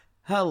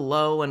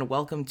Hello and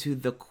welcome to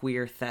the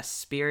Queer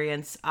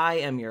Thesperience. I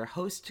am your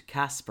host,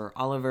 Casper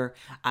Oliver.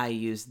 I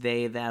use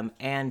they, them,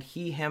 and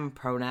he, him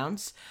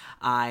pronouns.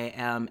 I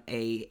am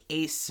a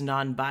ace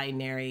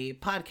non-binary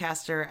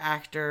podcaster,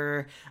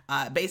 actor,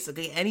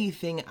 basically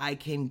anything I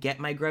can get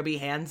my grubby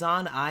hands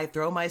on, I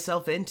throw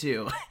myself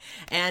into.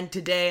 And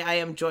today I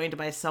am joined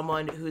by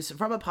someone who's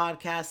from a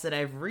podcast that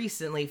I've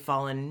recently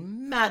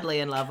fallen madly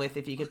in love with.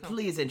 If you could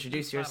please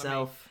introduce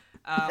yourself.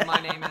 My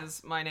name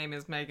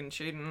is Megan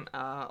Tuten,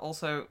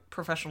 also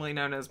professionally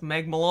known as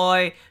Meg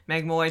Molley,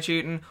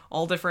 Tuten,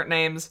 all different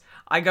names.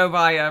 I go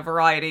by a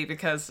variety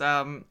because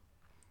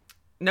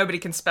nobody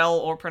can spell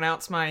or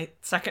pronounce my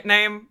second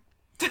name,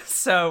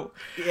 so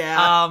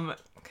Yeah.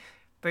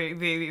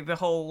 The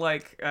whole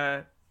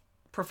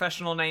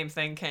professional name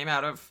thing came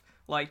out of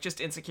just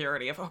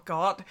insecurity of, oh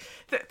god,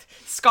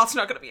 Scott's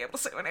not gonna be able to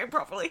say my name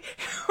properly.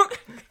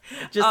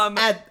 Just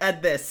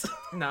add this.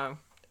 No.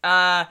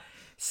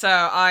 So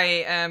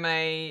I am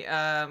a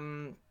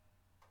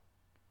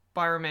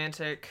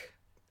biromantic,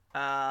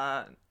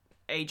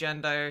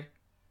 agender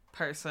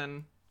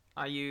person.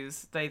 I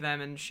use they, them,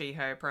 and she,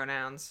 her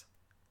pronouns.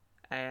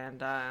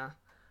 And I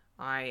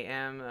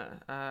am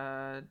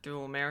a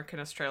dual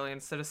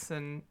American-Australian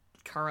citizen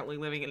currently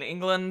living in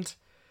England,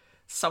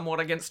 somewhat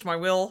against my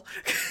will.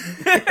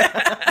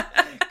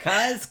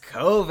 'Cause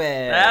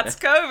COVID. That's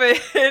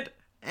COVID!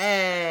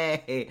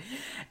 Hey!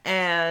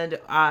 And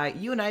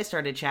you and I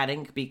started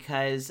chatting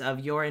because of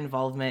your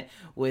involvement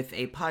with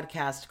a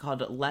podcast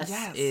called Less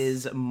Yes.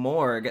 is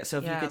Morgue. So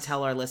if you could Yes.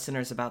 tell our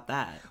listeners about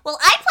that. Well,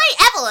 I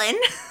play Evelyn,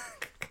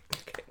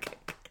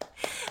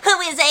 who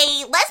is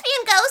a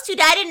lesbian ghost who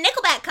died at a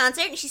Nickelback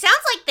concert, and she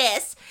sounds like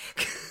this.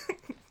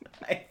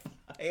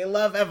 I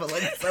love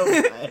Evelyn so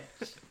much.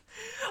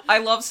 I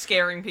love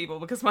scaring people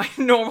because my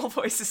normal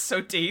voice is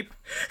so deep.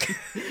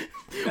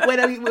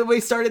 When we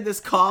started this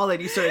call and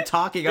you started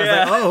talking, I was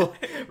Yeah. like, oh,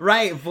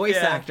 right, voice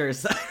Yeah.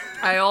 actors.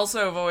 I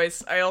also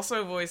voice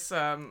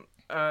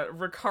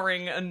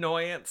recurring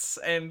annoyance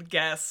and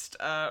guest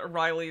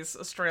Riley's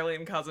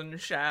Australian cousin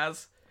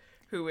Shaz,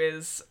 who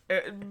is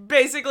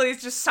basically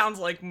just sounds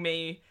like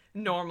me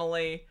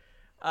normally.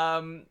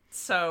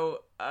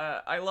 So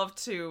I love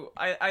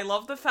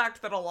the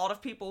fact that a lot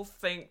of people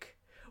think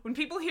when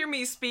people hear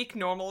me speak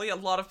normally, a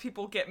lot of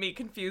people get me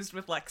confused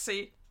with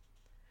Lexi,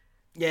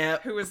 Yeah.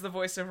 who is the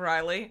voice of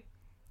Riley,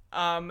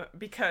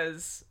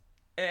 because,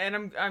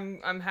 and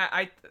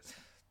I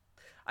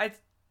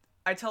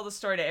tell the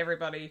story to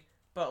everybody,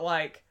 but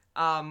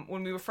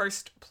when we were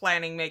first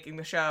planning making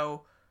the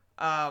show,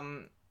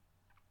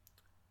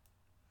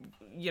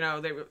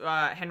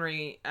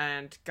 Henry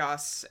and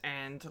Gus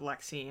and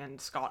Lexi and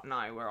Scott and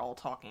I were all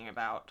talking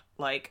about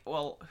what's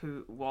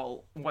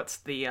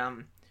the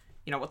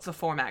what's the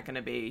format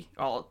gonna be?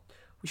 Well,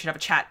 we should have a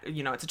chat.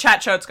 It's a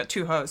chat show. It's got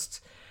two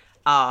hosts.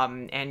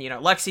 And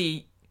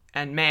Lexi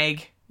and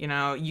Meg,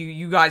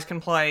 you guys can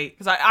play,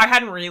 because I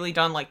hadn't really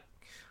done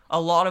a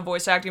lot of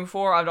voice acting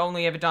before. I've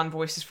only ever done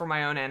voices for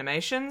my own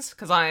animations,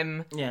 because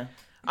I'm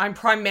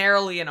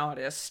primarily an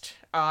artist.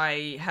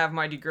 I have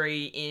my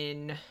degree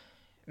in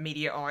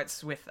media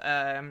arts with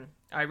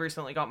I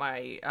recently got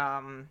my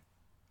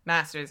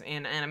master's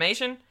in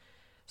animation.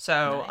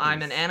 So Nice.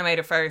 I'm an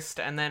animator first,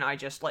 and then I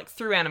just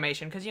through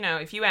animation, because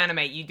if you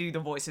animate, you do the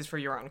voices for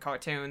your own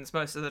cartoons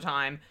most of the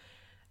time.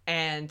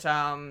 And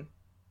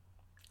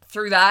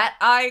through that,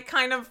 I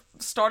kind of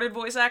started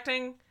voice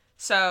acting.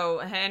 So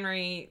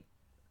Henry,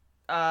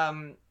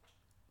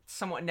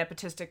 somewhat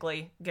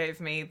nepotistically, gave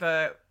me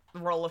the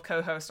role of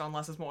co-host on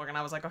Less is Morgue, and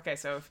I was like, okay,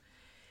 so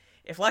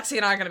if Lexi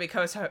and I are going to be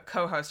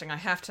co-hosting, I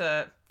have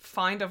to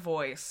find a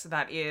voice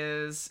that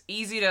is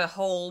easy to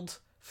hold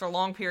for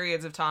long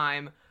periods of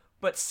time,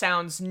 but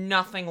sounds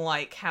nothing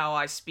like how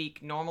I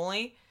speak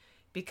normally,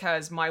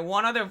 because my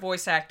one other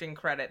voice acting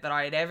credit that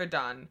I had ever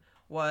done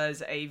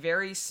was a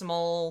very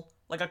small,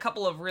 a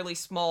couple of really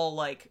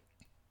small,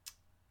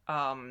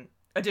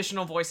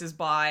 additional voices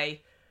by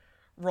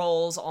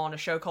roles on a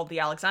show called The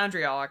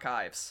Alexandria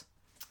Archives.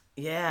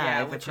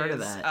 Yeah, I've heard of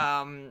that.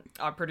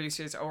 Our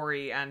producers,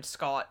 Ori and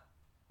Scott,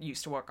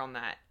 used to work on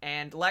that.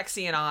 And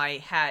Lexi and I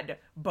had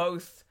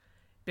both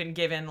been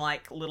given,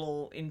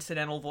 little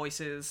incidental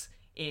voices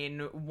in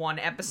one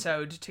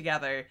episode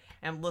together,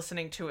 and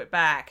listening to it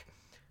back,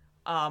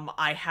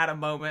 I had a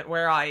moment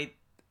where I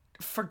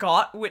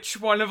forgot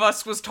which one of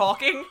us was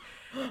talking,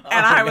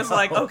 and I was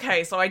like,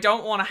 okay, so I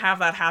don't want to have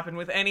that happen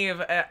with any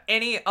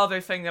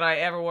other thing that I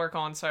ever work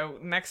on. So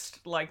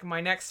next,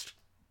 my next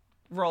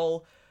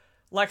role,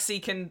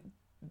 Lexi can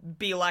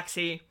be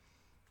Lexi.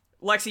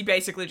 Lexi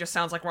basically just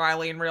sounds like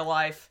Riley in real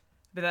life,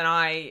 but then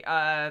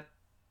I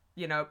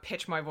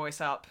pitch my voice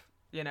up,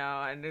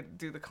 and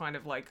do the kind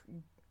of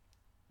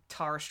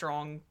Tara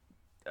Strong,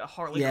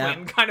 Harley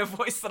Quinn kind of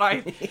voice that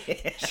I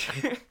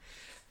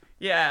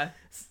yeah.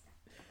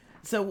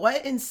 So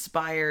what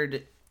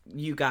inspired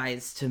you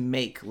guys to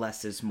make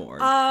Less is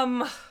Morgue?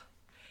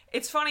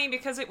 It's funny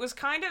because it was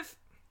kind of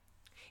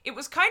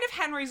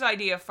Henry's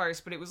idea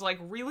first, but it was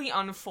really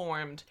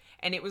unformed,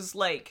 and it was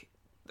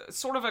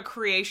sort of a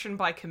creation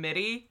by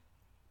committee.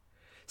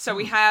 So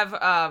we have,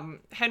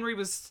 Henry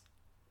was,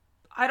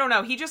 I don't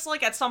know, he just,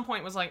 like, at some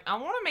point was like, I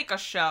want to make a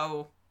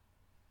show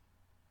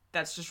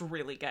that's just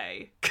really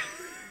gay.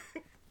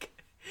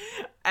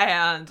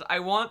 And I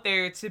want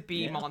there to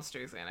be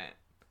monsters in it.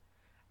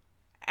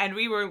 And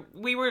we were,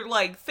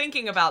 like,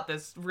 thinking about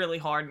this really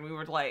hard, and we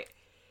were, like,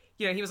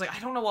 you know, he was like, I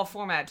don't know what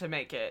format to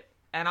make it.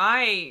 And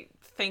I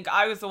think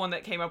I was the one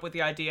that came up with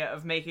the idea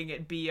of making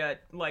it be a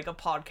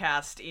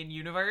podcast in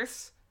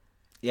universe.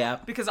 Yeah.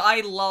 Because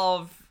I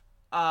love,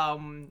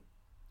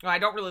 I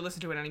don't really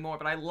listen to it anymore,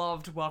 but I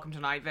loved Welcome to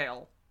Night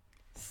Vale.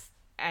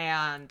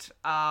 And,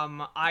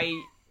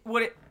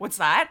 what's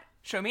that?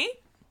 Show me?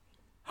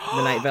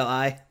 The Night Vale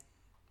Eye.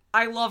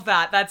 I love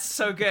that. That's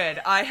so good.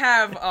 I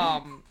have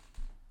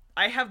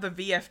the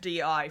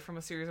VFD eye from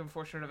a series of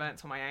unfortunate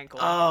events on my ankle.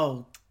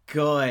 Oh,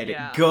 good.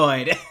 Yeah.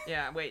 Good.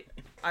 Yeah, wait.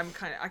 I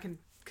can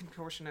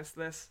contortionist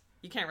this.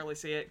 You can't really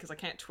see it because I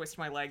can't twist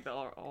my leg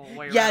all the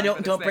way around. Yeah,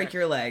 don't break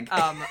your leg.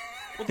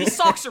 Well, these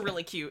socks are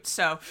really cute,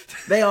 so.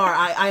 They are.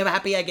 I am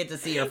happy I get to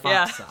see your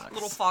fox socks.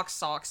 Little fox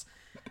socks.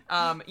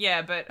 I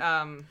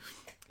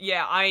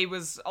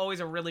was always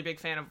a really big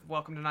fan of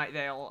Welcome to Night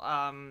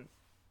Vale.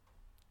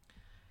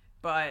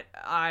 But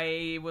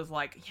I was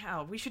like,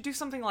 yeah, we should do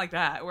something like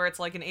that, where it's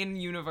like an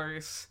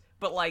in-universe,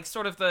 but like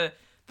sort of the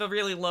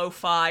really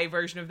lo-fi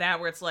version of that,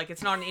 where it's like,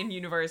 it's not an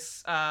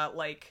in-universe,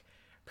 like,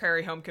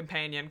 Prairie Home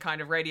Companion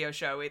kind of radio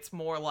show. It's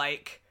more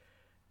like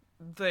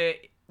the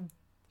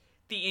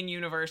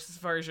in-universe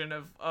version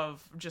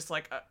of just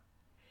like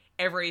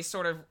every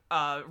sort of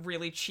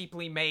really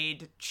cheaply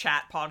made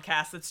chat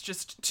podcast that's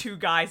just two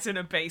guys in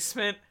a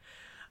basement.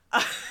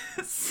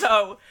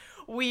 So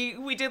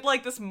we did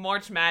like this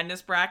March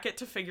Madness bracket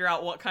to figure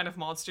out what kind of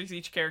monsters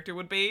each character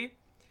would be.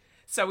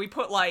 So we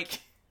put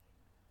like,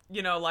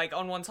 you know, like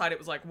on one side it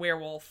was like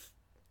werewolf,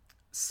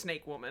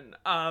 snake woman,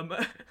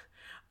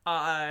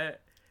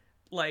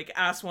 like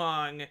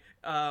Aswang,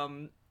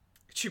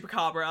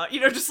 Chupacabra, you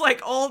know, just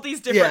like all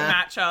these different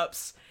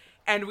matchups.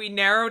 And we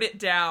narrowed it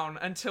down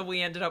until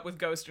we ended up with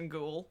Ghost and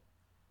Ghoul.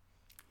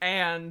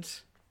 And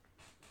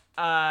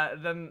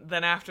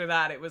then after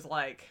that it was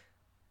like,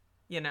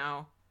 you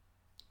know,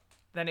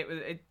 then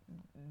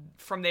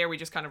from there we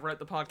just kind of wrote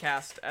the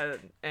podcast,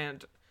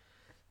 and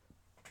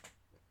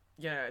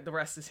yeah, the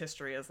rest is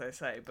history, as they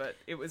say. But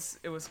it was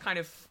kind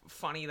of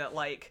funny that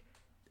like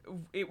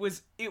it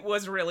was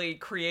really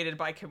created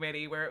by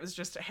committee, where it was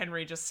just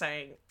Henry just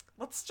saying,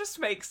 let's just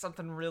make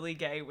something really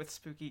gay with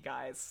spooky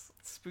guys,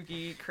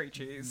 spooky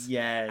creatures.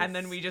 Yes. And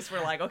then we just were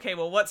like, okay,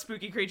 well, what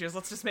spooky creatures?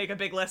 Let's just make a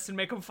big list and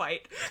make them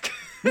fight.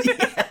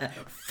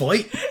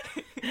 Fight.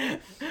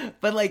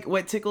 But like,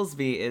 what tickles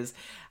me is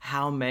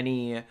how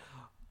many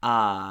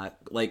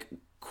like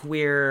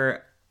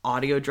queer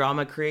audio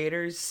drama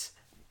creators,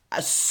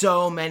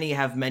 so many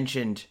have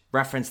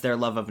referenced their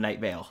love of Night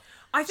Vale.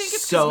 I think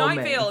it's because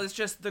Night Vale is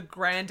just the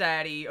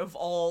granddaddy of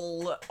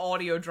all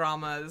audio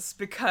dramas,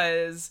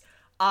 because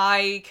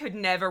I could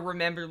never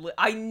remember,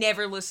 I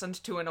never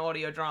listened to an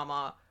audio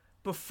drama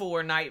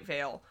before Night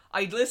Vale.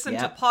 I listened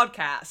to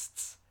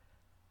podcasts.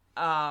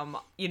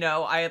 You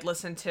know, I had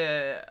listened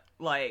to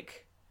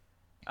like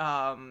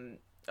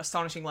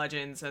Astonishing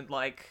Legends and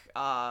like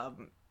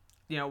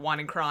you know, Wine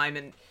and Crime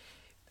and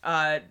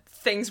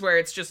things where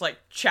it's just like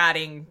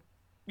chatting.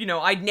 You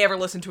know, I'd never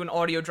listened to an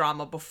audio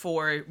drama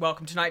before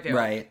Welcome to Night Vale.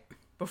 Right.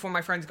 Before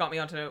my friends got me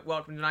onto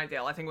Welcome to Night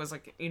Vale. I think it was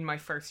like in my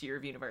first year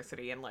of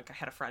university, and like I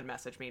had a friend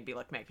message me and be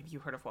like, Meg, have you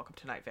heard of Welcome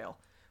to Night Vale?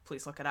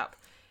 Please look it up.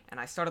 And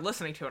I started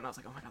listening to it, and I was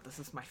like, oh my god, this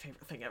is my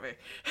favorite thing ever.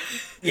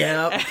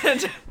 Yeah.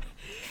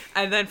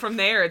 And then from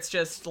there, it's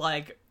just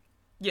like,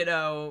 you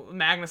know,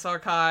 Magnus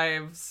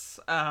Archives,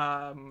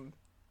 No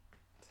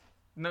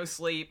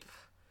Sleep.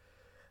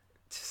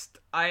 Just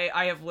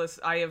I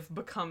have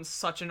become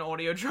such an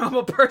audio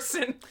drama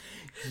person.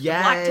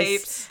 Yes. Black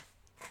Tapes.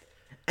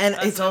 And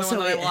That's it's also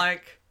one I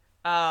like.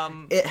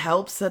 It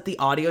helps that the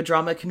audio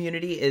drama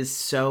community is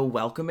so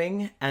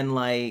welcoming, and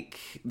like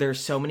there's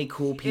so many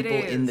cool people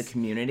in the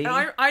community.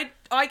 And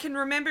I can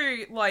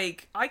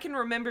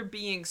remember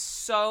being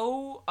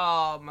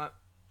so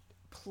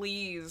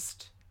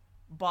pleased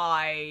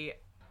by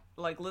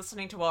like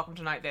listening to Welcome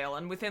to Night Vale,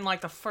 and within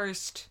like the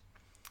first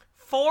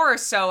 4 or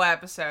so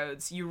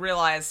episodes, you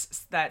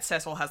realize that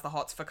Cecil has the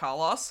hots for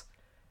Carlos.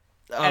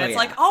 And it's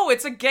like, oh,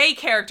 it's a gay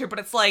character, but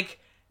it's like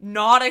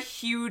not a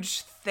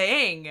huge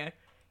thing.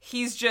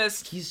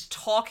 He's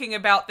talking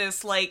about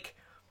this like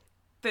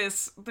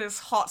this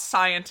hot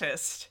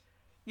scientist,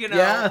 you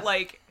know,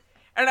 like,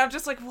 and I'm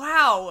just like,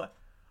 wow,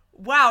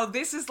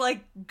 this is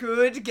like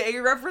good gay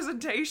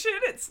representation.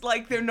 It's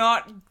like they're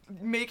not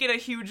making a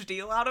huge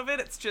deal out of it.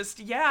 It's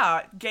just,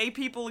 yeah, gay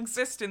people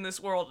exist in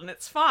this world, and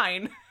it's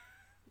fine.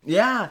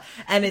 Yeah,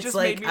 and it's just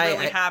like made me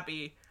really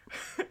happy.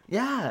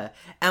 Yeah,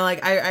 and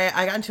like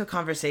I got into a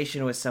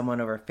conversation with someone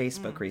over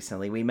Facebook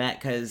recently. We met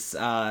because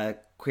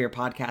queer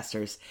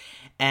podcasters,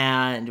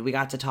 and we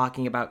got to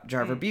talking about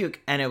Jar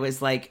Rebuke, and it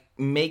was like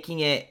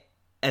making it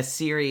a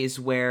series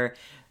where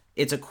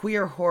it's a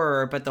queer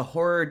horror, but the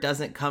horror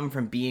doesn't come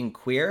from being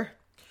queer.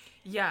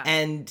 Yeah,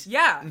 and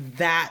yeah,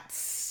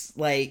 that's it's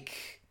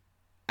like,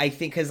 I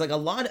think because like a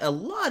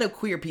lot of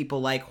queer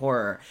people like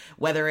horror,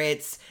 whether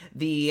it's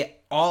the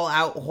all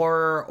out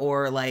horror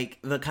or like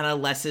the kind of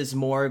less is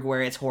more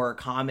where it's horror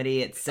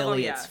comedy, it's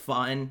silly, it's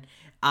fun.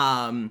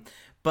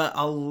 But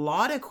a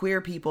lot of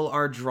queer people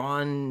are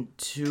drawn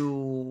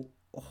to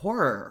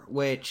horror,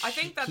 which I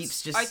think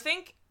keeps just. I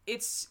think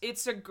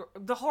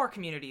the horror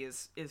community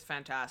is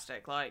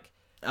fantastic. Like,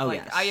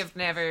 yes. I have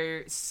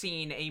never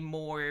seen a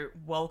more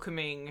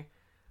welcoming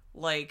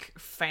like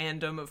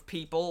fandom of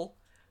people,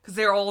 because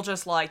they're all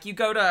just like, you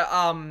go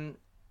to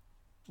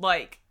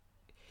like,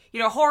 you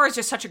know, horror is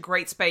just such a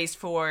great space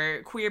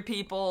for queer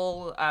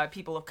people,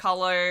 people of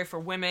color, for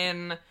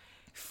women,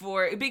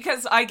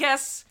 because I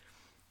guess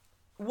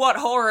what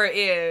horror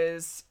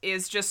is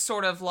just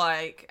sort of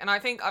like, and I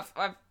think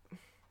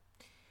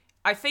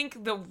I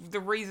think the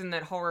reason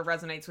that horror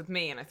resonates with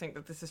me, and I think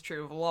that this is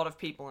true of a lot of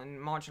people in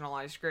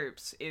marginalized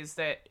groups, is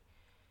that,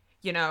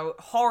 you know,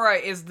 horror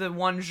is the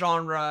one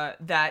genre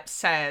that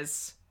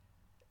says,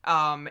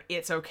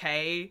 it's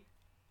okay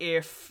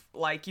if,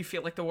 like, you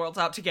feel like the world's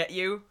out to get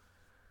you.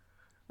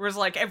 Whereas,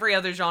 like, every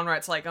other genre,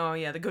 it's like, oh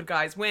yeah, the good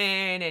guys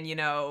win, and, you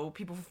know,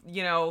 people,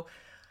 you know,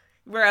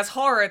 whereas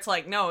horror, it's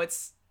like, no,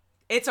 it's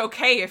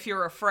okay if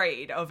you're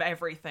afraid of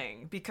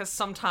everything, because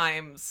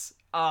sometimes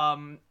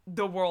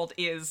the world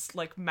is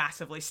like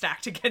massively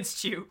stacked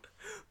against you,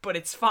 but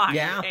it's fine,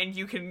 and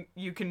you can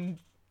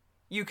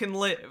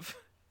live.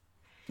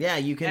 Yeah,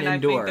 you can and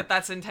endure. I think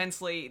that's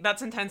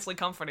intensely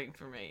comforting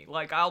for me.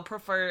 Like, I'd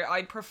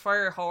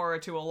prefer horror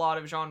to a lot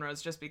of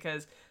genres, just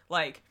because,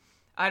 like,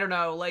 I don't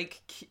know,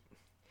 like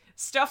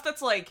stuff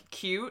that's like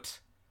cute,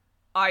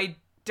 I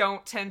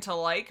don't tend to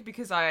like,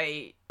 because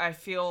I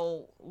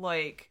feel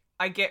like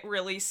I get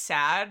really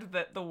sad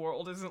that the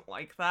world isn't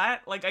like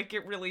that. Like, I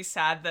get really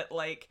sad that,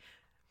 like,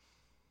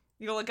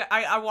 you know, like,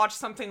 I watch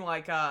something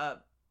like, I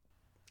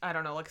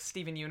don't know, like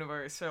Steven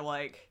Universe, or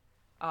like,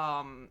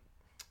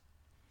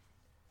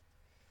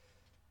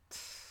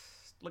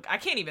 look, I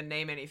can't even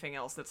name anything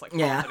else that's, like,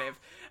 positive.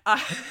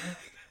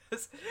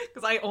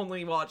 Because I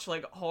only watch,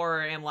 like,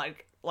 horror and,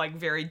 like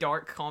very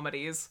dark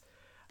comedies.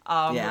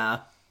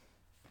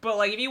 But,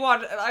 like, if you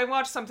I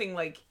watch something,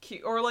 like,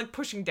 cute, or, like,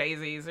 Pushing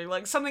Daisies, or,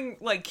 like, something,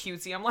 like,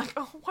 cutesy, I'm like,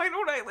 oh, why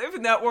don't I live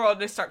in that world?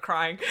 And I start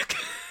crying.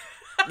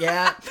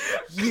 Yeah.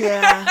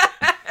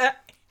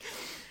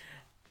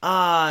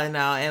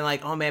 No, and,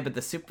 like, oh, man, but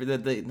the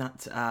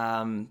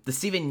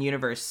Steven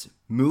Universe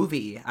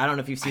movie, I don't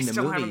know if you've seen the movie.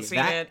 I still haven't seen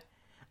it.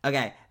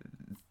 Okay.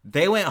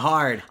 They went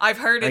hard. I've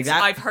heard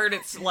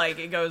it's, like,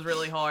 it goes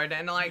really hard,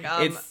 and, like,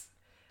 it's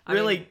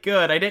really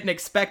good. I didn't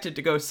expect it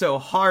to go so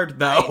hard,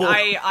 though.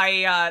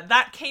 I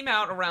that came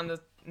out around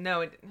it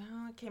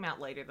came out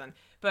later then.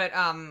 But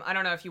I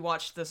don't know if you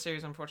watched the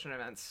series Unfortunate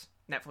Events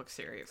Netflix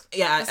series.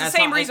 Yeah, it's the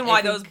same reason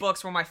why those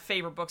books were my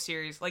favorite book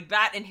series. Like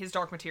that and His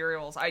Dark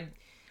Materials.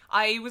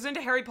 I was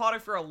into Harry Potter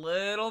for a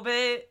little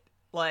bit,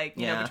 like,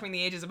 you know, between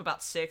the ages of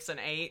about 6 and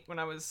 8, when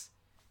I was,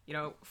 you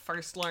know,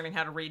 first learning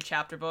how to read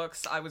chapter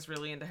books. I was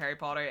really into Harry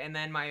Potter, and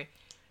then my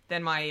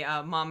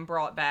mom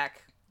brought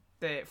back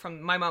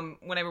my mom,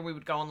 whenever we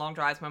would go on long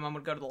drives, my mom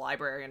would go to the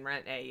library and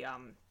rent a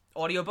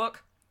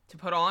audiobook to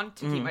put on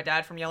to keep my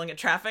dad from yelling at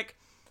traffic.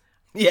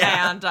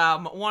 Yeah. And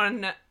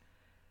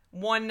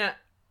one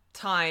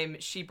time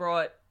she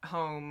brought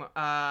home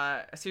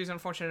a series of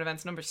Unfortunate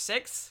Events number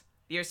 6,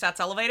 The Ersatz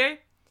Elevator.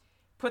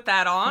 Put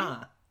that on.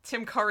 Huh.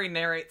 Tim Curry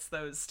narrates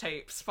those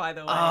tapes, by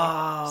the way.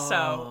 Oh.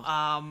 So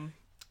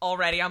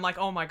already I'm like,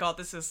 oh my god,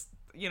 this is,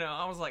 you know,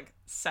 I was like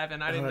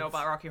 7. I didn't know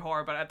about Rocky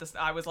Horror, but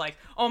I was like,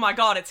 oh my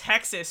god, it's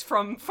Hexus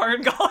from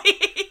Fern Gully.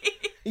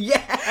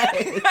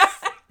 Yes.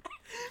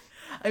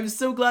 I'm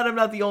so glad I'm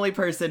not the only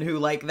person who,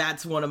 like,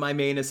 that's one of my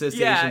main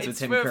associations with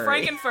Tim Curry.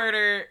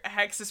 Frankenfurter,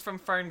 Hexus from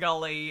Fern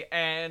Gully,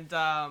 and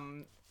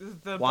the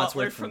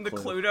butler from the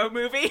Cluedo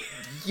movie.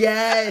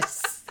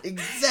 Yes,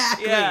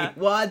 exactly. Yeah.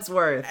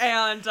 Wadsworth.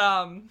 And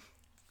so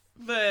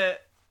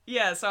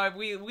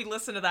we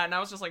listened to that, and I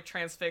was just like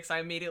transfixed. I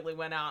immediately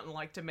went out and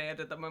like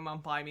demanded that my mom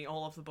buy me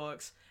all of the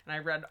books,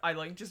 and I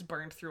like just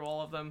burned through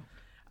all of them.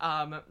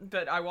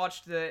 But I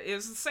watched it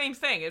was the same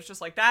thing. It's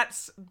just like,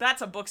 that's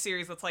a book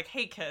series that's like,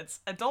 hey kids,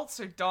 adults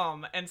are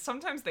dumb, and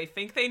sometimes they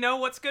think they know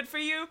what's good for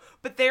you,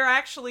 but they're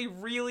actually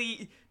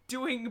really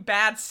doing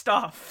bad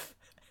stuff.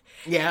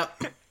 Yeah.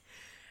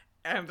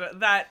 And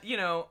that, you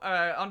know,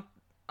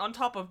 on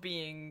top of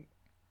being,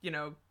 you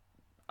know,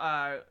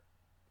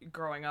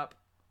 growing up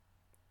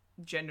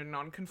gender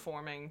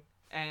non-conforming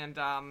and,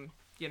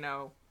 you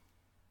know,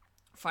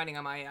 finding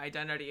out my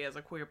identity as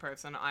a queer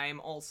person, I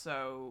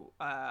also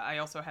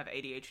have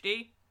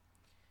ADHD.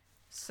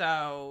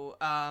 So,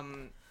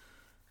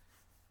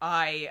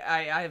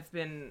 I've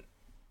been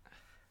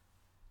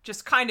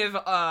just kind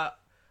of,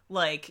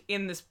 like,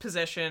 in this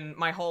position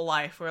my whole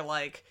life where,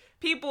 like,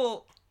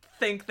 people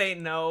think they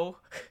know.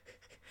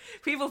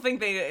 People think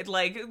they,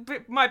 like,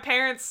 my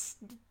parents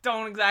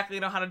don't exactly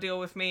know how to deal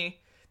with me.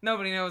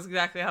 Nobody knows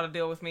exactly how to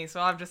deal with me, so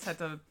I've just had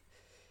to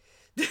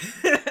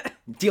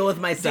deal with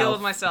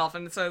myself.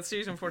 And so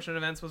Series of Unfortunate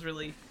Events was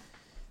really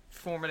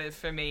formative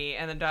for me,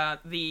 and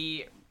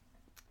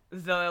the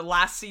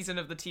last season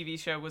of the TV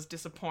show was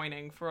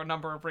disappointing for a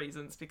number of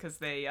reasons, because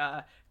they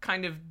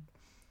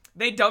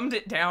they dumbed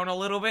it down a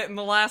little bit in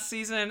the last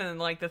season, and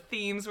like the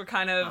themes were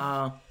kind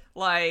of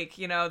like,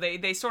 you know,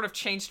 they sort of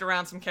changed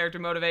around some character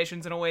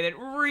motivations in a way that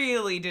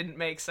really didn't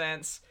make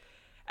sense.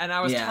 And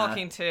I was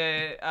talking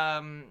to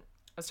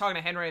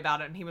Henry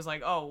about it, and he was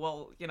like, "Oh,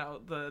 well, you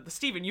know, the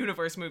Steven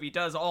Universe movie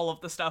does all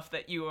of the stuff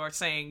that you are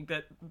saying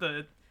that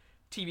the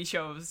TV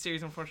show of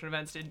Series of Unfortunate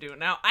Events didn't do."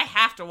 Now I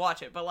have to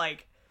watch it, but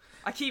like,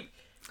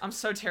 I'm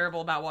so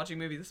terrible about watching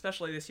movies,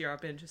 especially this year.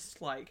 I've been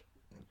just like,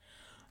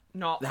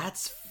 not.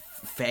 That's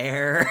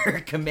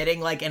fair.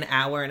 Committing like an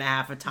hour and a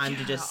half of time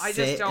to just I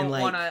sit just don't and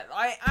like. want to.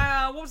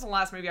 What was the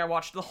last movie I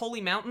watched? The Holy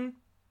Mountain.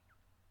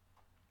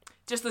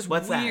 Just this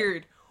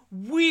weird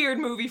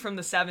movie from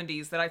the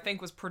 70s that I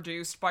think was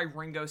produced by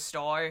Ringo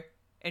Starr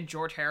and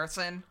George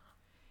Harrison.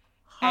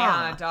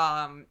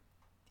 And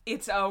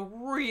it's a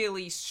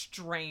really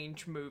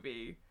strange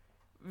movie.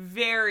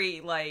 Very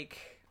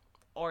like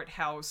art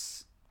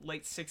house,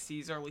 late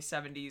 60s, early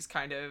 70s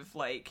kind of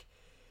like,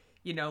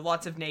 you know,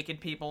 lots of naked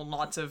people,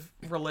 lots of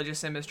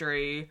religious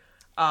imagery.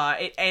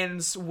 It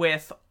ends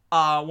with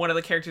one of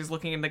the characters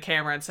looking in the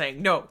camera and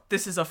saying, "No,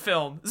 this is a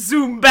film.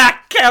 Zoom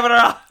back,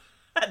 camera!"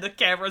 And the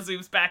camera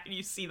zooms back and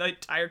you see the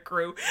entire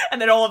crew,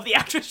 and then all of the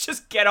actors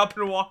just get up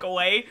and walk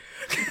away.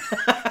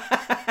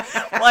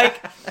 Like,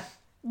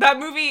 that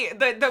movie,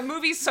 the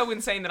movie's so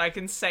insane that I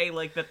can say,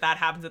 like, that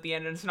happens at the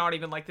end, and it's not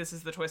even like this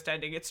is the twist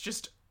ending. It's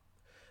just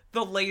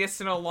the latest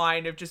in a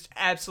line of just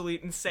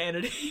absolute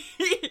insanity.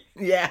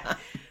 Yeah.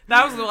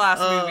 That was the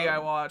last movie I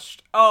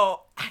watched.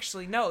 Oh,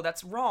 actually, no,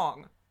 that's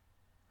wrong.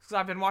 Because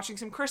I've been watching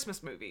some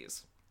Christmas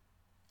movies.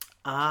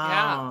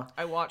 Yeah,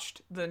 I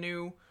watched the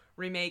new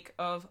remake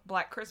of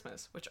Black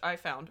Christmas, which I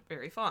found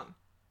very fun.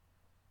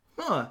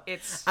 Huh.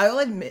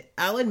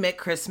 I'll admit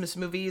Christmas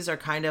movies are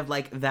kind of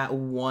like that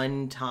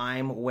one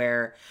time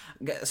where,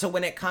 so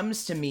when it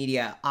comes to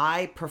media,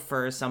 I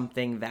prefer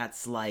something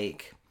that's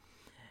like,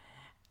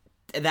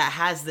 that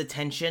has the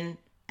tension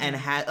and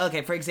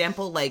okay, for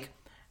example, like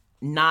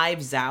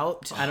Knives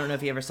Out. I don't know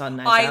if you ever saw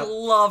Knives Out. I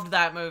loved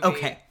that movie.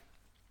 Okay.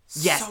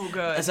 Yes. So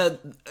good. So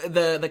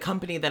the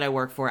company that I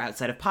work for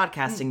outside of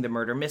podcasting, the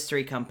murder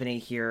mystery company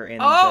here in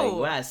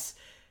the US.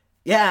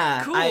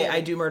 Yeah. Cool. I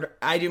do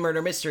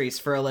murder mysteries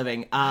for a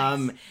living.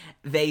 Nice.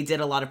 They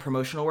did a lot of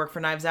promotional work for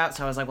Knives Out,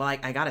 so I was like, well,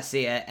 I gotta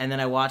see it. And then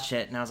I watched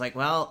it and I was like,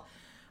 well,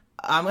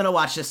 I'm gonna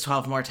watch this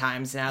 12 more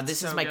times now.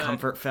 This is my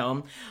comfort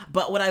film.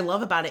 But what I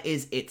love about it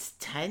is it's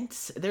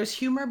tense. There's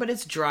humor, but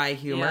it's dry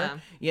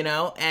humor, you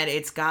know? And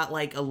it's got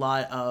like a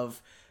lot of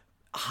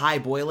high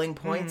boiling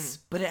points,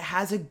 but it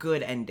has a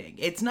good ending.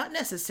 It's not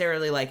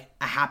necessarily like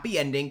a happy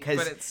ending,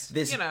 because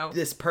this, you know,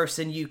 this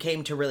person you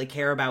came to really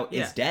care about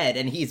is dead,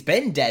 and he's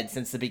been dead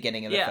since the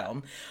beginning of the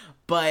film.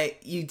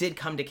 But you did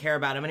come to care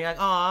about him, and you're like,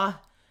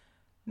 aw,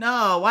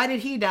 no, why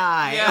did he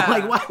die? Yeah.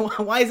 Like,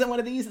 why isn't one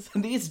of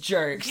these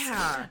jerks?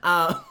 Yeah.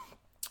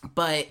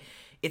 But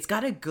it's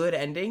got a good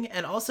ending,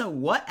 and also,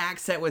 what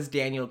accent was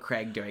Daniel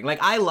Craig doing? Like,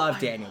 I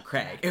love Daniel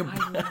Craig.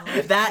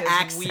 That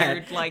accent,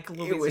 weird, like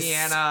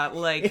Louisiana,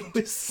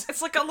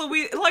 it's like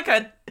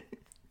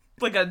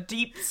a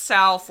deep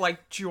South,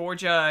 like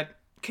Georgia,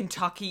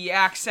 Kentucky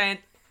accent.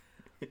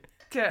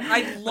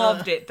 I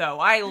loved it though.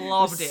 I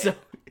loved it.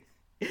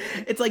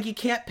 It's like you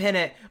can't pin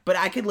it, but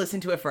I could listen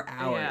to it for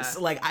hours.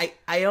 Yeah. Like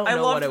I don't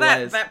know what it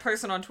was. That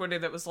person on Twitter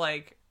that was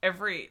like,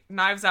 every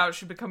Knives Out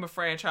should become a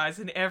franchise,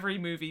 and every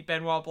movie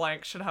Benoit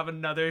Blanc should have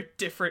another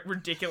different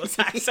ridiculous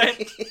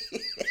accent.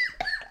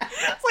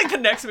 It's like the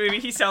next movie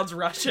he sounds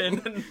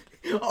Russian. And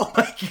oh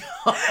my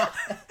god.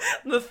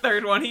 The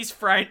third one he's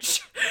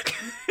French.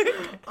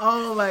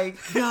 Oh my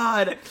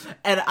god.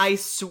 And I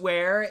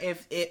swear,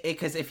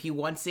 because if he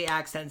wants the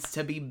accents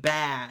to be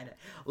bad,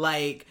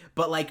 like,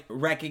 but like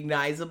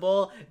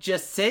recognizable,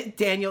 just sit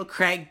Daniel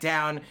Craig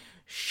down,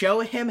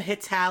 show him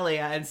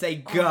Hitalia, and say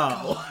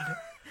go.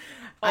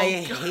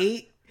 That's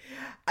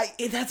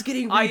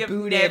getting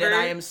rebooted, and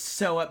I am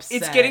so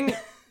upset.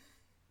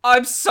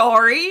 I'm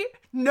sorry.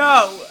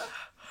 No.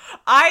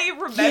 I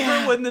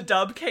remember when the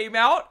dub came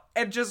out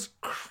and just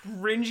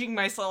cringing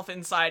myself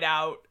inside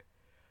out.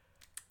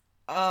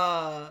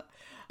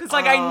 Because,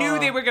 like, I knew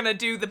they were gonna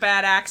do the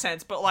bad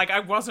accents, but, like, I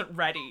wasn't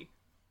ready.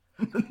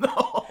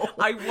 No.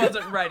 I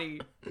wasn't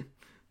ready.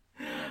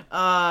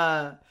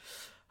 Oh,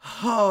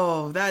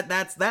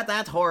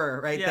 that's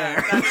horror right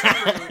there.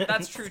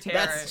 That's true terror.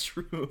 That's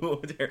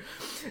true terror.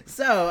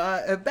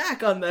 So,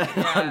 back on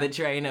the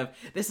train of,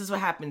 this is what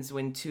happens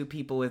when two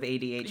people with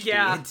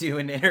ADHD do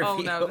an interview. Oh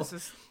no, this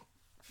is...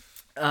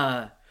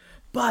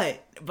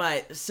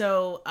 But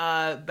so,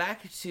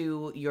 back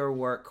to your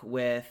work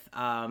with,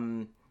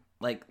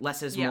 like,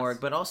 Less is Morgue,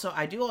 but also,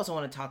 I do also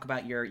want to talk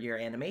about your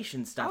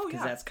animation stuff,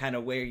 because that's kind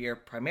of where you're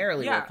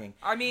primarily working.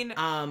 I mean,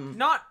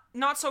 not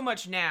so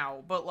much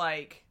now, but,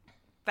 like,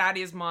 that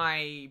is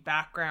my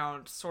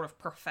background sort of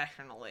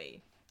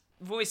professionally.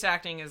 Voice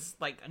acting is,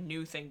 like, a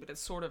new thing, but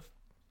it's sort of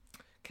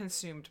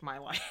consumed my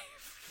life.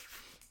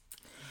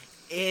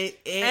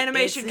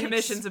 Animation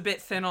commission's a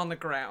bit thin on the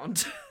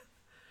ground.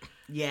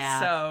 Yeah,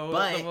 so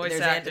but the voice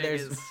acting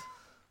there's is...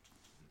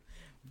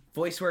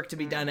 voice work to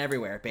be done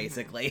everywhere,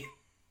 basically.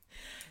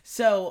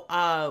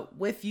 So,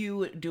 with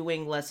you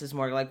doing Less is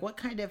More, like, what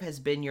kind of has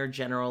been your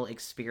general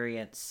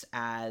experience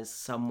as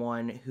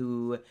someone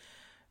who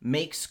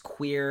makes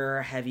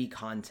queer heavy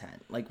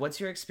content? Like,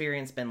 what's your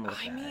experience been with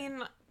that? I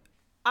mean,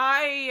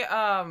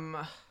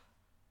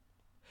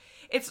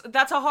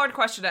 that's a hard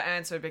question to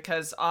answer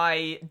because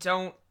I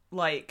don't,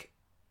 like,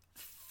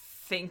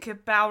 think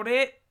about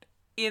it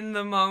in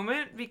the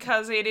moment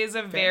because it is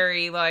a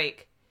very,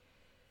 like,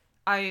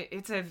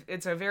 it's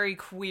a very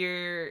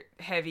queer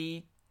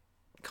heavy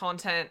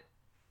content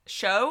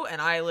show, and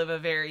I live a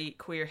very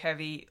queer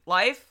heavy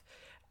life.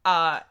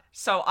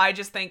 So I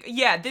just think,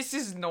 yeah, this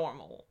is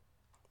normal.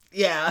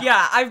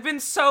 Yeah, I've been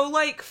so,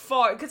 like,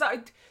 far, because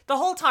the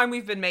whole time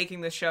we've been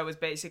making this show has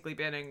basically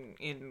been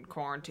in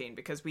quarantine,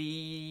 because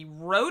we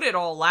wrote it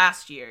all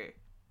last year,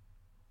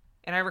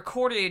 and I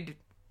recorded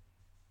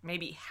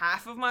maybe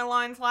half of my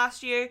lines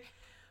last year,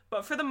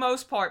 but for the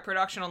most part,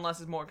 production on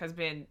Less is More has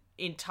been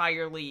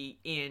entirely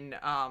in,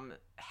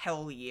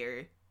 hell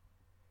year.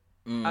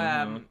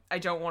 Mm-hmm. I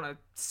don't want to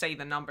say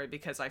the number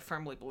because I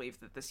firmly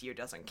believe that this year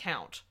doesn't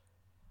count.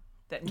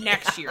 That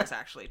next year is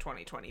actually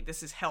 2020.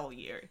 This is hell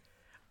year.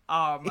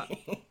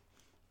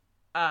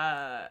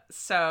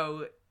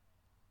 So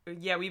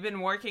yeah, we've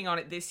been working on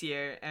it this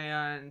year,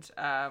 and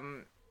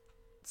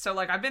so,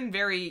 like, I've been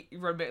very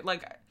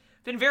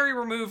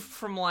removed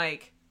from,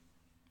 like,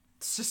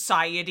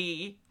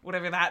 society,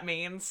 whatever that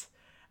means.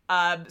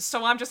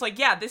 So I'm just like,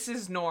 yeah, this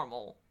is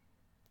normal.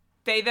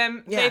 They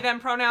them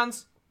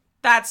pronouns,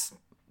 that's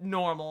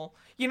normal.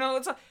 You know,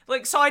 it's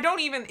like, so I don't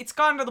even, it's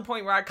gotten to the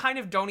point where I kind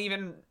of don't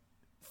even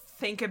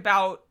think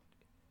about,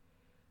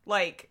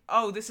 like,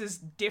 oh, this is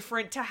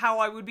different to how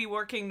I would be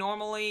working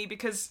normally,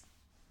 because,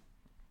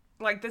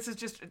 like, this is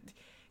just,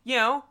 you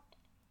know,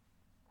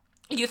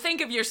 you think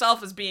of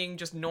yourself as being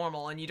just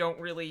normal, and you don't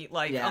really,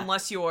 like,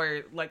 unless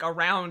you're, like,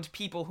 around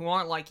people who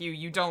aren't like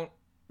you don't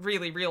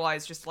really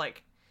realize just,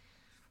 like,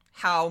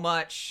 how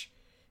much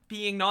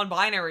being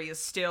non-binary is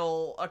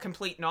still a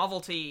complete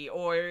novelty,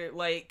 or,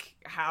 like,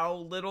 how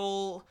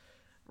little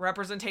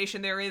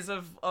representation there is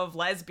of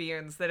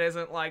lesbians that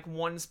isn't, like,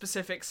 one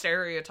specific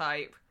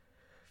stereotype.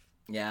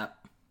 Yeah.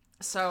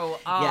 So,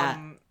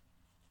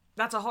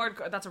 that's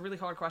a really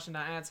hard question to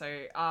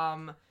answer.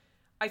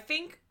 I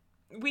think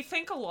we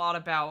think a lot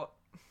about,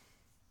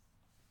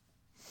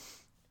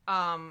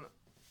 I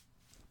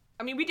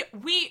mean,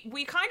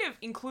 we kind of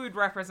include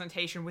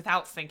representation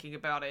without thinking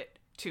about it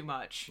too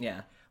much.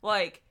 Yeah.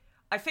 Like,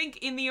 I think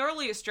in the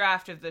earliest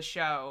draft of the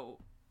show,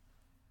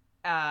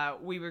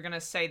 we were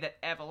gonna say that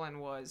Evelyn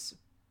was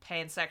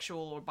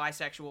pansexual or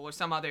bisexual or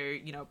some other,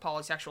 you know,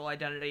 polysexual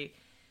identity.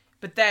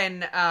 But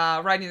then,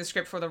 writing the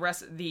script for the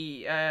rest of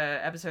the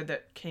episode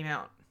that came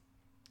out,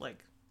 like,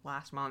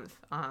 last month,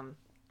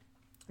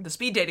 the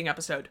speed dating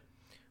episode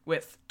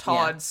with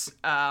Todd's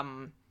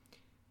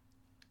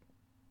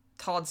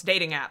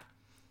dating app,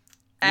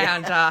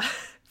 and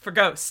for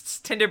ghosts,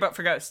 Tinder but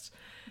for ghosts,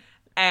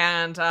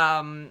 and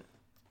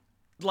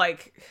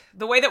like,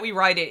 the way that we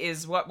write it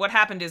is what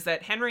happened is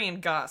that Henry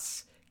and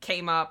Gus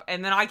came up,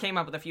 and then I came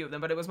up with a few of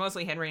them, but it was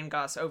mostly Henry and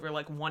Gus over,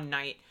 like, one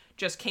night.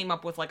 Just came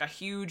up with, like, a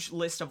huge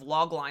list of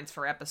log lines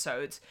for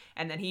episodes,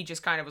 and then he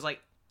just kind of was like,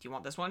 do you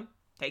want this one?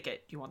 Take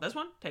it. Do you want this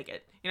one? Take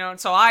it. You know, and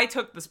so I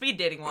took the speed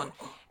dating one,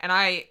 and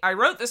I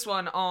wrote this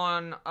one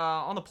on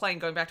the plane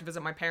going back to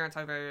visit my parents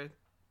over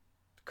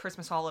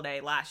Christmas holiday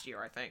last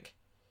year, I think.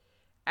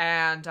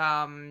 And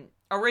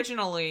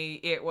originally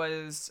it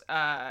was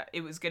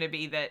gonna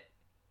be that,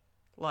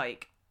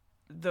 like,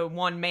 the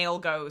one male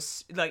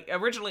ghost, like,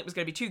 originally it was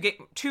gonna be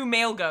two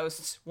male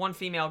ghosts, one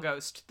female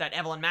ghost that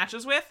Evelyn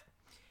matches with.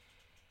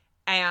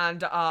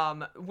 And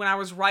when I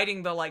was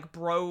writing the, like,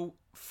 bro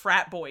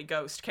frat boy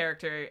ghost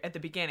character at the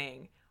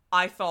beginning,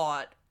 I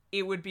thought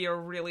it would be a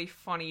really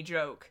funny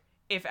joke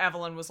if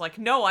Evelyn was like,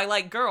 no, I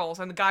like girls,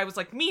 and the guy was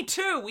like, me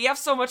too, we have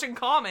so much in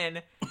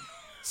common.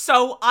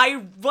 So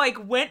I,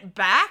 like, went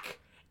back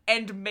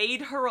and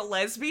made her a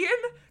lesbian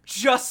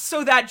just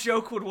so that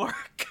joke would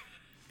work.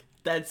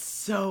 That's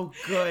so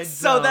good,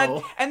 so though.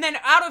 that, and then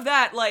out of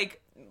that,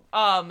 like,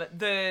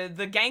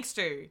 the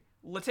gangster,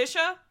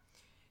 Letitia,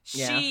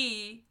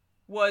 she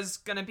was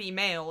gonna be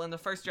male in the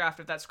first draft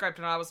of that script,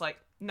 and I was like,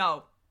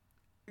 no,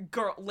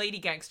 girl, lady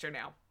gangster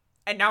now.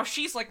 And now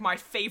she's, like, my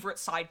favorite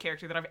side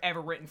character that I've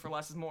ever written for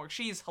Less is More.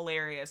 She's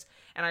hilarious,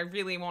 and I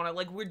really want to,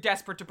 like, we're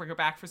desperate to bring her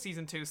back for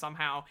season 2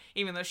 somehow,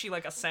 even though she,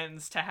 like,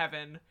 ascends to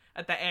heaven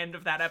at the end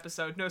of that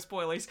episode. No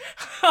spoilers.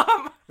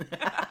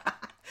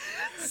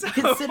 So,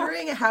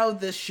 considering how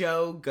the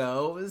show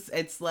goes,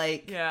 it's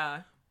like,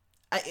 yeah.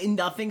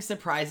 Nothing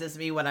surprises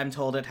me when I'm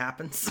told it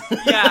happens.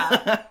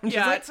 Yeah,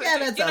 yeah, like, that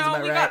sounds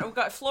about right. We've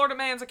got Florida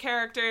Man's a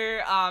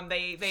character.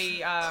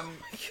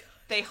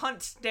 They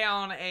hunt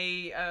down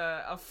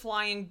a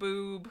flying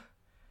boob,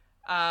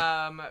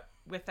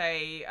 with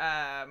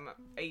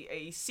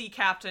a sea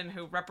captain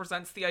who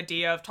represents the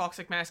idea of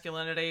toxic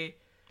masculinity.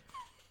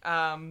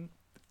 I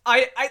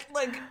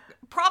like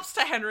props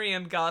to Henry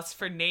and Gus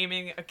for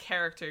naming a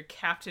character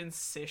Captain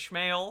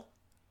Sishmail.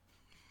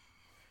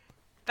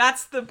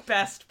 That's the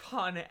best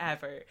pun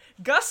ever.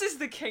 Gus is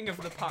the king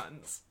of the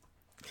puns.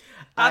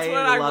 That's what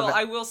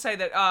I will say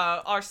that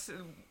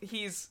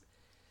he's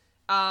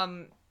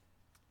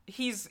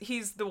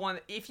the one.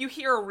 If you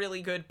hear a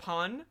really good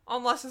pun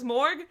on Less's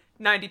Morgue,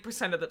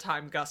 90% of the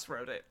time Gus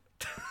wrote it.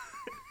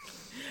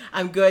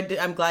 I'm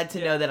glad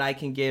to know that I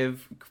can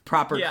give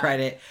proper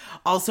credit.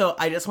 Also,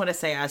 I just want to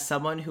say, as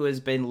someone who has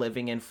been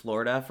living in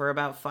Florida for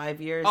about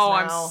 5 years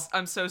now,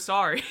 I'm so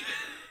sorry.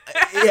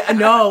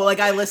 no,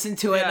 like I listened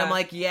to it and I'm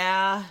like,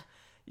 yeah,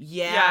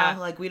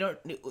 like we don't.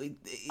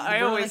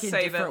 I always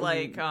say that,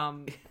 like,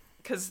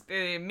 because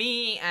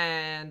me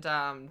and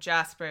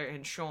Jasper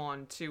and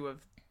Sean, two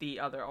of the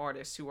other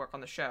artists who work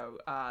on the show,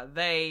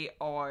 they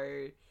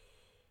are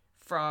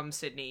from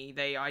Sydney.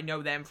 I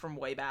know them from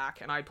way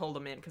back, and I pulled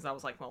them in because I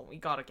was like, well, we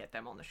gotta get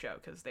them on the show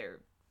because they're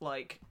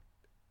like,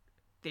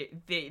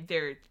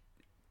 they're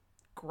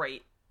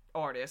great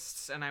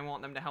artists, and I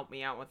want them to help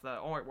me out with the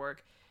artwork.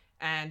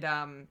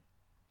 And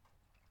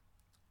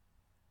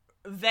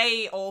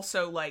they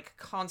also like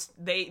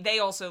they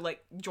also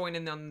like join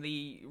in on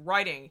the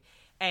writing,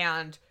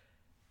 and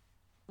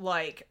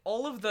like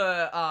all of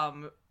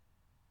the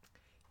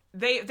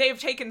they've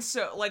taken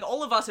so, like,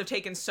 all of us have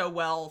taken so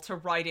well to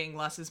writing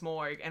Less's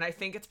Morgue, and I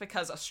think it's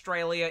because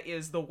Australia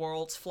is the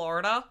world's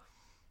Florida.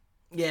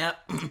 Yeah.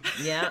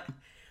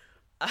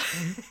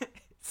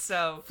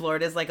 So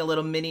Florida's like a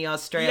little mini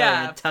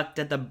Australia tucked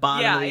at the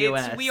bottom of the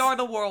US. We are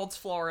the world's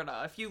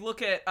Florida. If you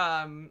look at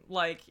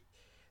like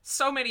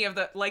so many of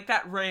the, like,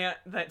 that rant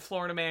that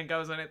Florida Man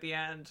goes on at the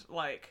end,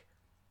 like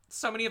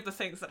so many of the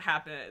things that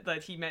happen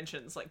that he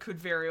mentions like could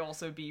very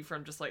also be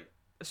from just like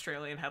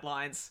Australian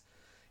headlines.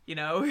 You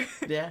know?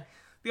 Yeah.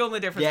 The only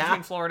difference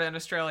between Florida and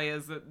Australia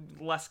is that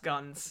less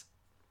guns.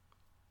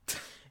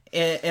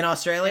 In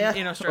Australia?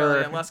 In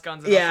Australia, less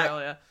guns in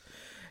Australia.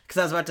 Because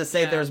I was about to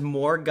say there's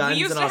more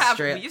guns in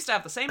Australia. We used to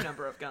have the same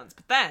number of guns,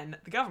 but then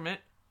the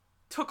government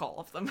took all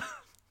of them.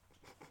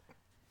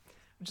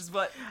 Which is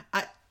what...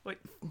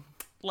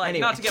 anyway.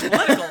 Not to get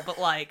political, but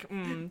like,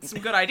 some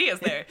good ideas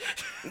there.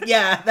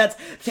 Yeah, that's...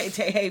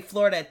 Hey,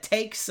 Florida,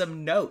 take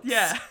some notes.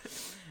 Yeah.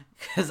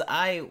 Because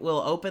I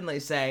will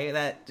openly say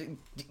that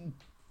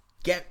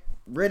get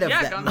rid of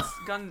them.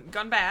 Yeah,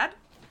 gun bad.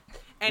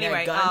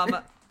 Anyway,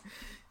 what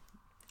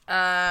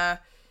I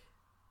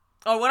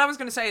was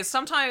gonna say is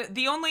sometimes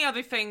the only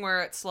other thing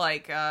where it's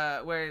like,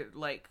 where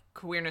like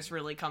queerness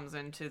really comes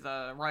into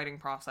the writing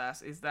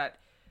process is that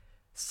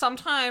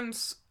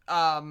sometimes,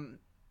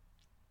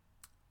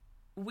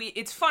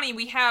 it's funny,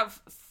 we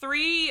have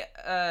 3,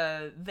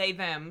 they,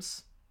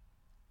 thems,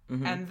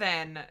 and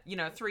then, you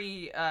know,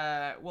 3,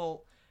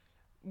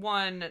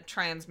 one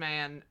trans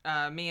man,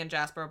 me and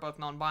Jasper are both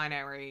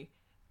non-binary,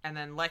 and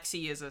then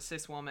Lexi is a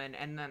cis woman,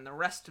 and then the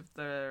rest of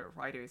the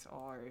writers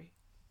are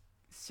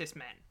cis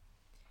men.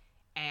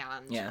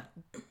 And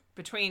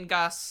between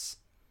Gus,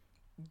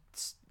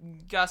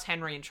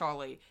 Henry, and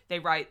Charlie, they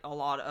write a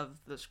lot of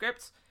the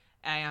scripts,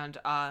 and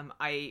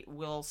I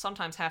will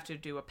sometimes have to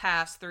do a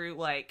pass through,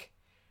 like,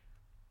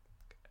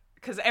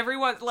 because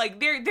everyone,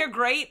 like, they're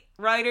great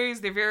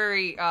writers. They're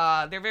very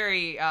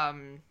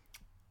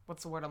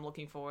what's the word I'm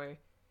looking for?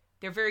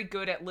 They're very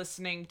good at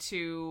listening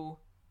to,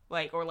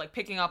 like, or like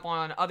picking up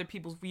on other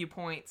people's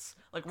viewpoints,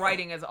 like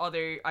writing as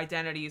other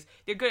identities.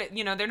 They're good at,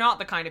 you know, they're not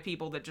the kind of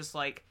people that just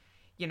like,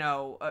 you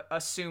know,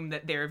 assume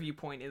that their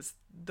viewpoint is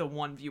the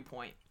one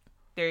viewpoint.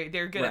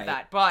 They're good at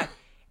that. But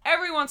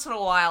every once in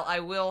a while, I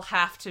will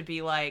have to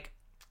be like,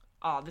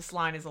 oh, this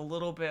line is a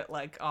little bit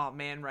like, oh,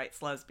 man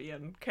writes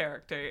lesbian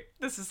character.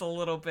 This is a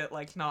little bit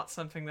like not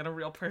something that a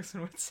real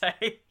person would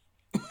say.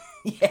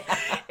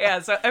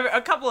 So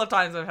a couple of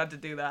times I've had to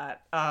do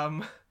that,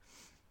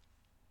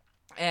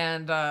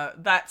 and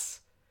that's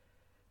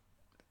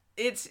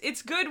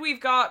it's good. We've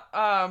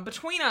got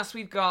between us,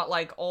 we've got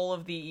like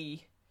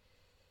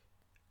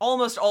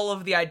almost all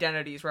of the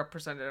identities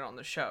represented on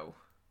the show.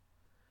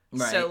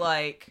 Right. So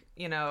like,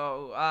 you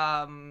know,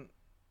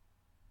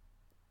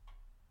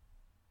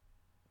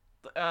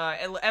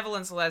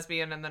 Evelyn's a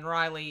lesbian, and then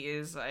Riley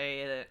is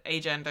a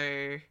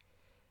agender,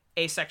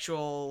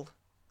 asexual,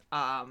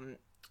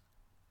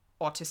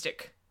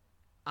 autistic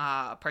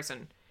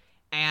person,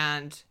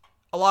 and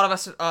a lot of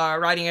us are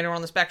writing in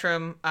on the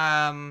spectrum,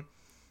 and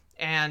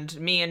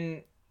me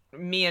and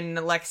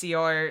Lexi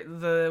are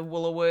the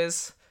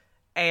Willowers,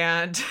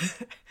 and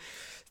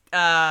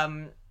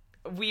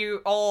we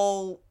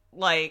all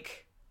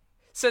like,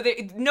 so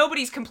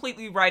nobody's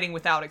completely writing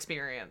without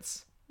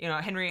experience. You know,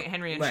 Henry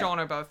and Sean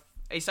are both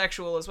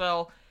asexual as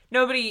well.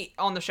 Nobody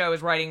on the show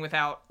is writing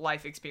without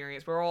life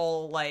experience. We're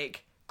all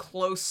like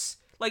close,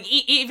 like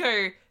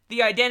either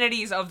the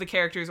identities of the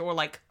characters or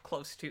like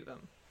close to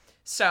them.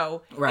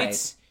 So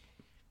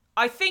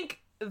I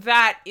think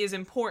that is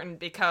important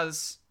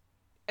because,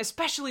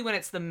 especially when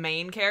it's the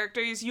main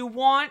characters, you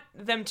want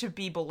them to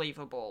be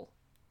believable.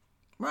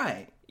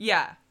 Right.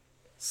 Yeah.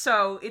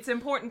 So it's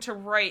important to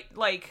write,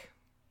 like,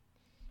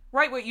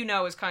 write what you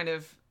know is kind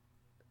of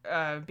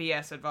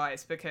BS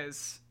advice,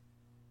 because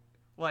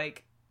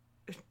like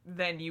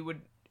then you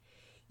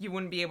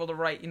wouldn't be able to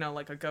write,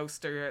 like a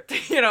ghost or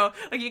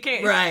like you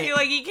can't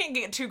you can't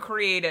get too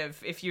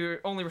creative if you're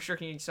only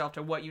restricting yourself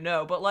to what you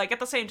know. But like at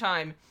the same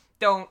time,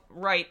 don't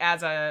write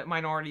as a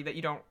minority that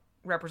you don't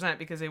represent,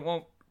 because it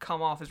won't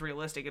come off as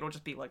realistic. It'll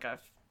just be like a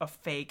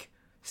fake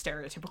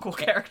stereotypical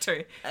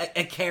character,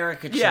 a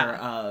caricature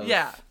of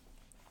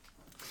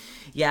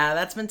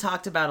that's been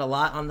talked about a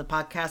lot on the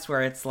podcast,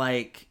 where it's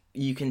like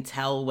you can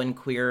tell when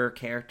queer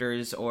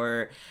characters,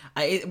 or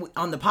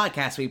on the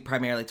podcast we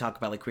primarily talk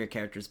about like queer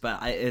characters,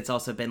 but it's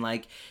also been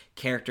like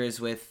characters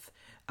with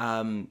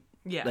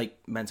like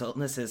mental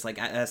illnesses. Like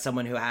as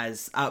someone who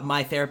has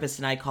my therapist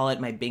and I call it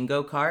my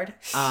bingo card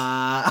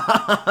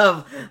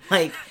of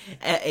like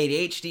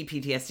ADHD,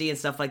 PTSD, and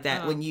stuff like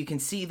that. When you can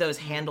see those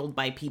handled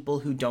by people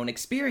who don't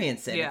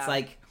experience it, it's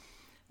like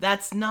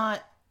that's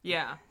not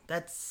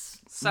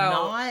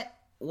not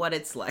what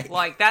it's like.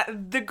 Like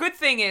that. The good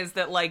thing is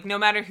that like no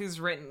matter who's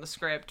written the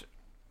script,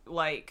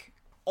 like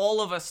all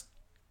of us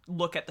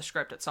look at the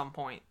script at some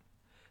point.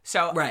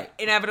 So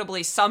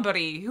inevitably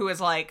somebody who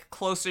is like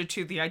closer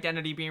to the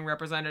identity being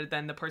represented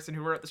than the person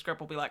who wrote the script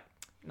will be like,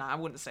 nah, I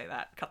wouldn't say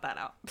that. Cut that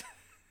out.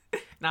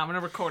 Nah, I'm gonna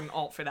record an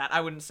alt for that.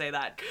 I wouldn't say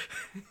that.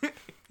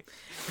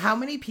 How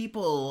many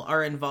people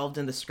are involved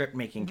in the script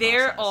making process?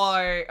 There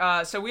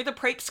are, so we're the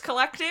Prapes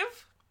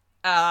Collective.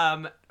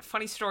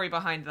 Funny story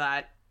behind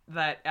that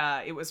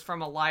it was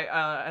from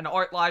an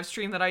art live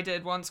stream that I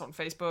did once on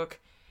Facebook,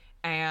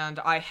 and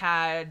I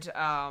had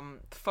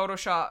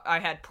Photoshop, I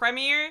had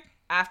Premiere,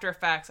 After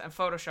Effects, and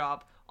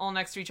Photoshop all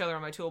next to each other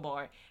on my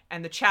toolbar,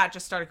 and the chat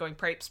just started going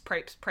Prapes,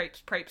 Prapes,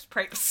 Prapes, Prapes,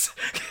 Prapes.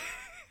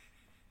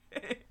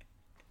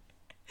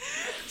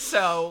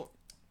 So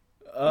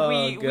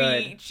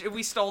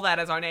we stole that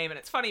as our name, and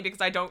it's funny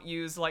because I don't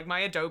use, like, my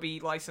Adobe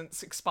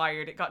license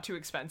expired. It got too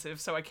expensive,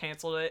 so I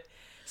canceled it.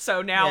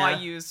 So now I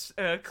use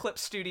Clip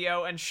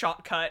Studio and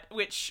Shotcut,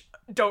 which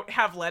don't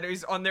have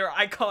letters on their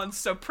icons,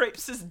 so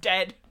Prapes is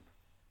dead.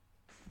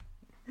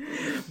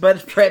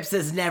 But Prapes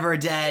is never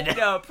dead.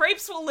 No,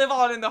 Prapes will live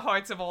on in the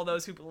hearts of all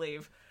those who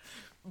believe.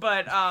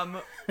 But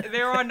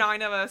there are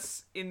 9 of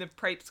us in the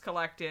Prapes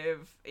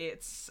Collective.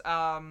 It's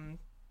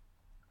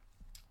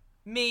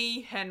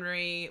me,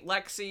 Henry,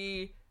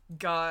 Lexi,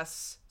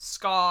 Gus,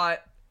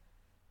 Scott,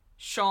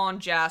 Sean,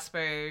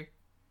 Jasper,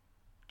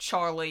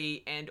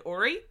 Charlie, and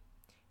Ori.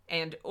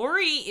 And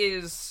Ori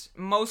is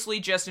mostly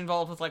just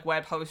involved with like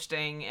web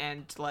hosting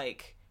and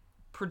like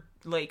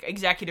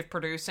executive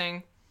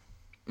producing.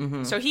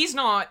 Mm-hmm. So he's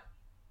not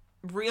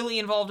really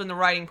involved in the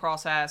writing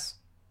process.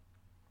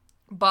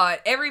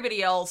 But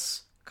everybody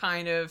else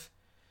kind of,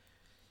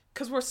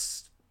 because we're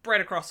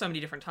spread across so many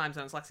different time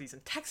zones. Lexi's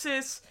in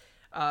Texas.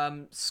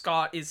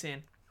 Scott is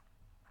in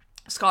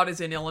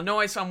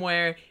Illinois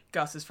somewhere.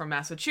 Gus is from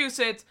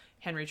Massachusetts.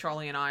 Henry,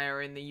 Charlie, and I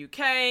are in the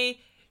UK.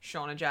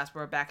 Sean and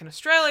Jasper are back in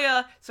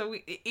Australia. So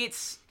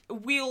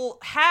we'll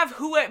have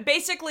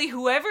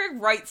whoever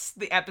writes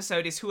the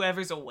episode is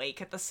whoever's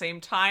awake at the same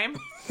time.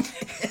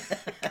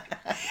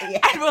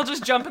 And we'll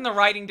just jump in the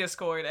writing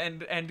Discord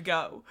and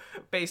go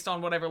based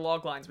on whatever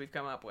log lines we've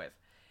come up with.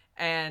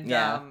 And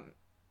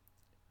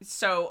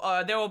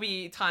so there will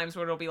be times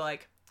where it'll be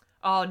like,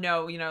 oh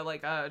no,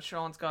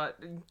 Sean's got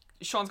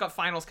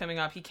finals coming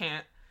up. He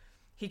can't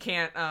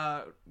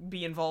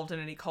be involved in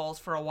any calls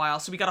for a while,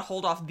 so we gotta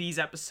hold off these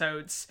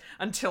episodes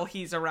until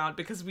he's around,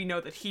 because we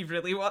know that he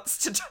really wants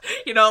to,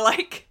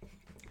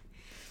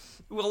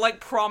 we'll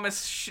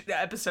promise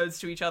episodes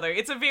to each other.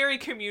 It's a very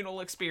communal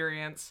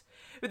experience.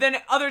 But then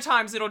other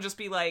times it'll just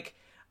be like,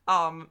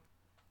 oh,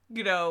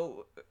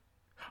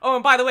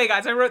 and by the way,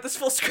 guys, I wrote this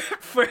full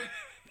script for...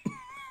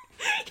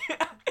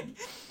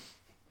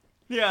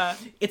 Yeah.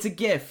 It's a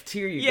gift.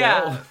 Here you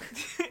go.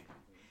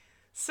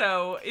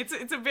 So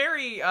it's a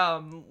very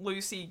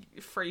loosey,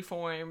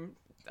 freeform.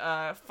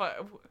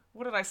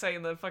 What did I say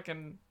in the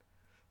fucking?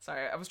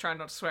 Sorry, I was trying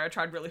not to swear. I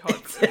tried really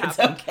hard. It's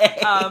okay.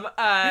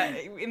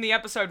 In the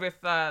episode with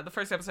the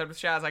first episode with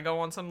Shaz, I go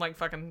on some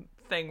fucking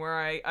thing where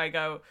I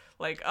go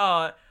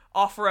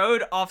off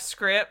road, off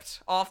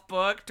script, off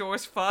book,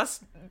 doors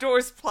plus,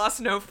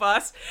 no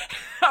fuss.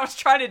 I was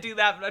trying to do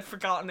that, but I'd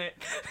forgotten it.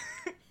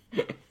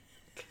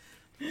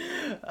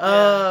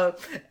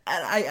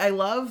 I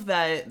love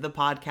that the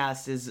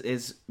podcast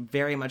is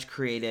very much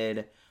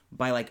created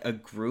by a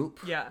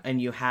group. Yeah.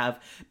 And you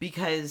have,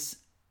 because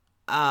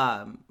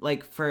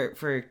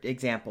for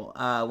example,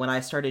 when I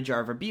started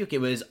Jar of Rebuke,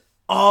 it was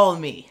all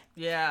me.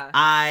 Yeah.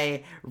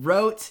 I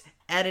wrote,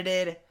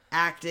 edited,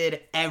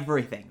 acted,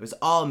 everything. It was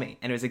all me,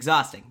 and it was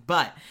exhausting.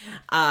 But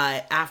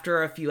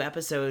after a few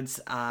episodes,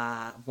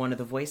 one of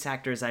the voice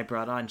actors I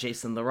brought on,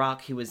 Jason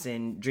LaRock, who was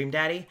in Dream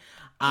Daddy,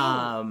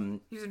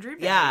 He's in Dream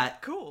Daddy. Yeah,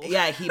 Cool.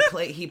 Yeah,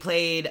 he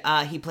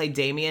played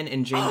Damien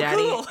in Dream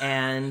Daddy, cool.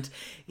 and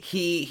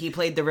he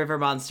played the River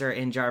Monster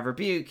in Jar of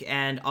Rebuke,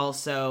 and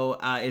also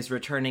is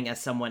returning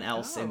as someone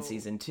else in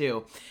season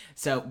 2.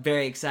 So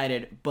very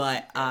excited.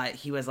 But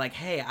he was like,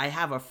 "Hey, I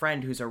have a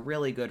friend who's a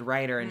really good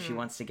writer, and she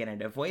wants to get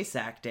into voice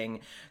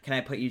acting. Can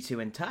I put you two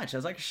in touch?" I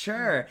was like,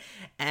 "Sure,"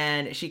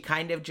 and she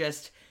kind of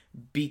just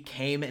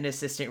became an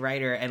assistant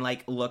writer and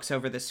like looks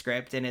over the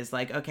script and is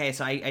like, okay,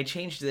 so I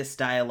changed this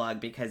dialogue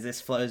because this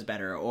flows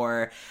better,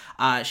 or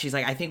she's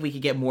like, I think we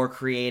could get more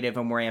creative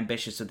and more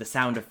ambitious with the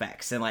sound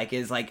effects, and like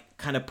is like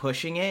kind of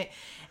pushing it.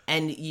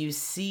 And you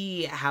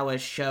see how a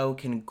show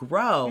can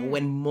grow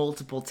when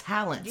multiple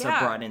talents are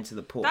brought into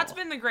the pool. That's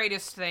been the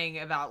greatest thing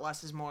about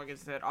Less is Morgue,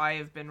 is that I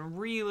have been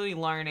really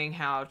learning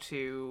how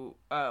to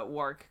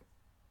work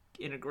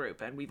in a group,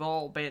 and we've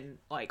all been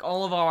like,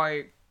 all of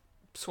our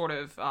sort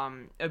of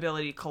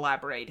ability to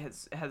collaborate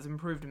has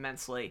improved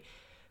immensely.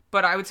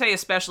 But I would say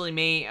especially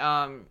me,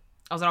 I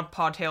was on a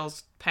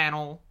Podtails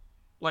panel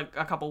like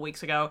a couple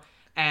weeks ago,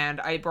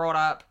 and I brought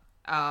up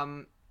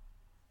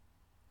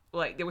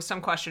like there was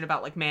some question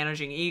about like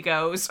managing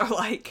egos, or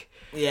like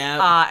and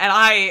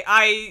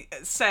I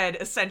said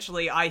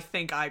essentially I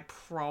think I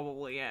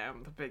probably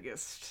am the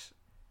biggest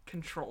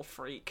control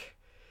freak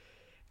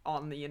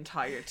on the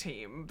entire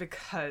team,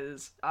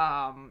 because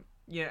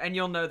yeah, and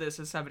you'll know this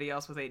as somebody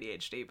else with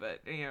ADHD, but,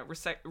 you know,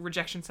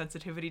 rejection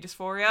sensitivity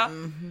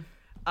dysphoria.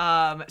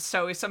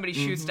 So if somebody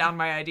shoots down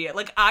my idea,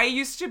 like, I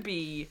used to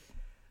be,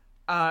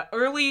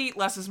 early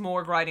Less is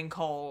Morgue writing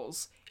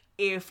calls,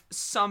 if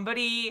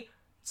somebody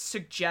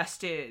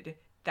suggested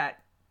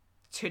that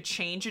to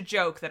change a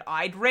joke that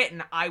I'd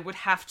written, I would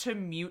have to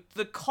mute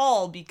the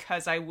call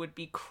because I would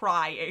be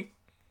crying.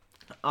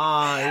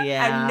 Oh,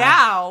 yeah.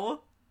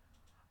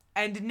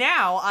 And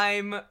now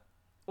I'm,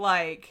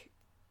 like,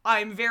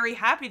 I'm very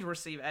happy to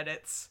receive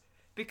edits,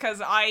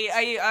 because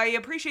I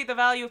appreciate the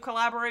value of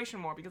collaboration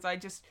more, because I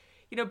just,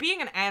 you know,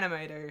 being an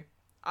animator,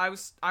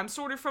 I'm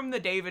sort of from the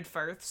David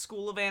Firth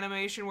school of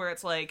animation, where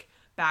it's like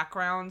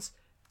backgrounds,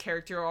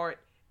 character art,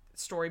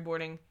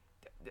 storyboarding,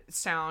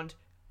 sound,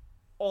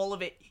 all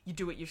of it, you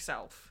do it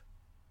yourself.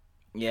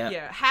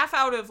 Yeah, half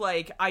out of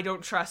like I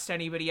don't trust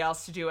anybody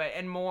else to do it,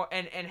 and more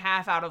and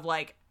half out of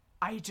like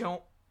I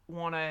don't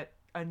want to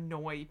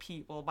annoy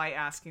people by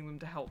asking them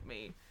to help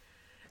me.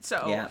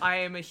 So, I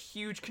am a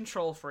huge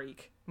control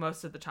freak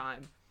most of the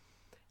time.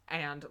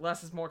 And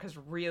Less is Morgue has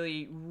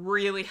really,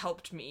 really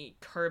helped me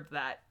curb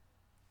that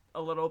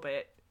a little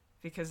bit.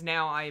 Because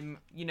now I'm,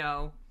 you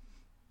know,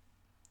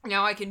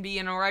 now I can be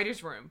in a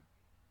writer's room.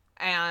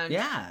 And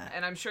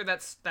and I'm sure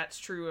that's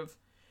true of,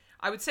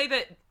 I would say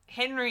that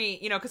Henry,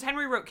 you know, because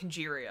Henry wrote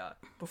Conjuria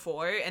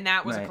before, and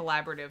that was a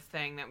collaborative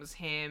thing. That was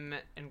him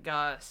and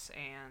Gus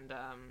and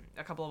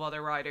a couple of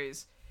other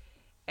writers.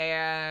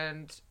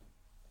 And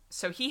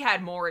so he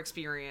had more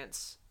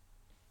experience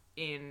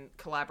in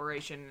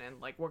collaboration and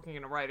like working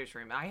in a writer's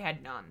room. I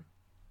had none.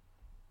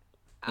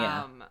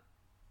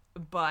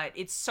 But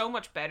it's so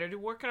much better to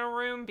work in a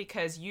room,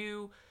 because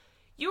you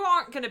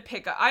aren't going to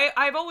pick up.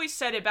 I've always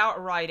said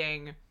about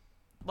writing,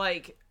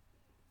 like,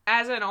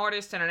 as an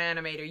artist and an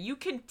animator, you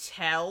can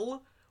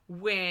tell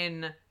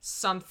when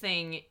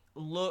something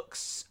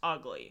looks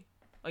ugly.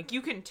 Like,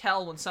 you can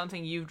tell when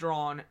something you've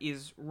drawn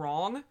is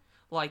wrong.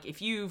 Like,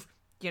 if you've,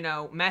 you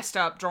know, messed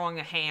up drawing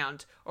a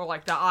hand, or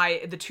like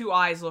the two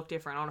eyes look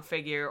different on a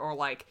figure, or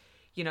like,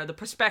 you know, the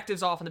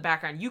perspective's off in the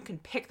background, you can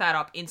pick that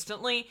up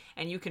instantly,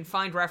 and you can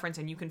find reference,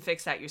 and you can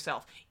fix that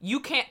yourself.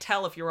 You can't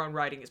tell if your own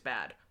writing is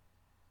bad.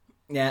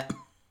 Yeah.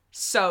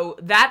 So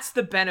that's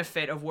the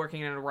benefit of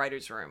working in a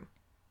writer's room.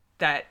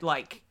 That,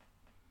 like,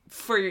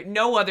 for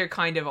no other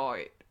kind of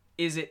art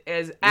is it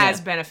as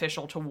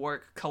beneficial to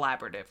work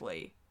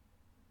collaboratively.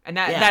 And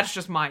that's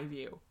just my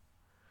view.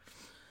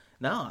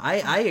 No,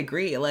 I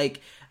agree.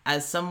 Like,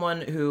 as someone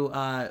who,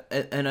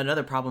 and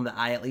another problem that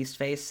I at least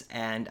face,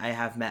 and I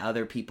have met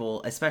other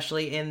people,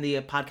 especially in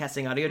the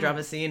podcasting audio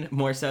drama scene,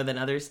 more so than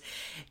others,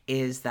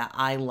 is that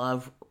I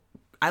love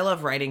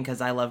writing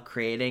because I love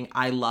creating.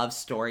 I love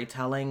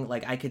storytelling.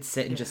 Like, I could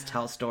sit and just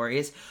tell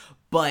stories.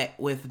 But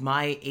with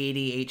my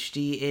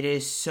ADHD, it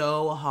is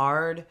so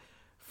hard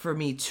for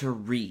me to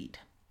read.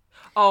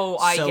 Oh,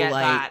 I get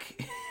that.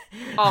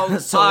 Oh,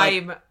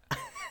 so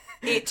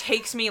it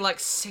takes me like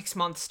 6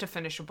 months to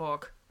finish a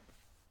book.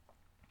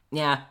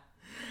 Yeah.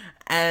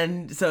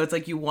 And so it's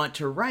like you want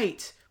to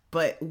write,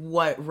 but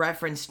what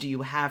reference do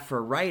you have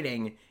for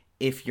writing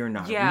if you're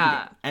not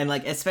reading? And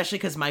like, especially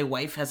because my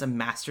wife has a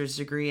master's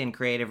degree in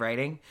creative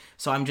writing.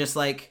 So I'm just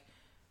like,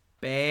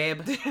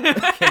 babe,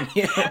 can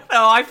you?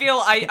 No, I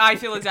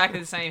feel exactly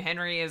the same.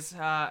 Henry is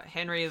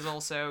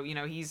also, you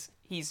know, he's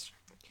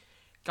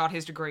got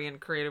his degree in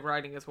creative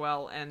writing as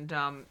well. And,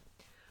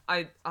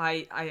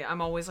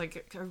 I'm always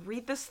like,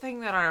 read this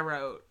thing that I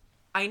wrote.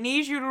 I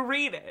need you to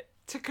read it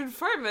to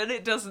confirm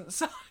it doesn't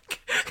suck.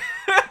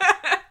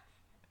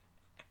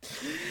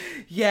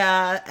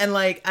 Yeah, and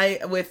like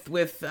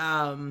with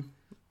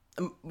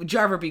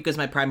Jar of Rebuke is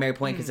my primary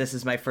point because this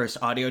is my first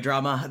audio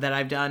drama that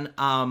I've done.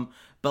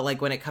 But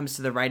like when it comes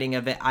to the writing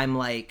of it, I'm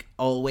like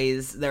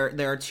always there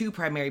are two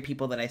primary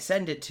people that I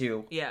send it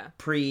to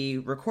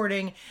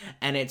pre-recording,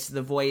 and it's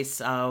the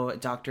voice of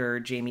Dr.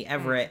 Jamie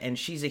Everett, and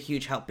she's a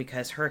huge help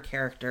because her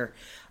character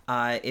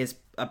is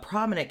a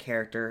prominent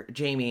character,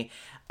 Jamie,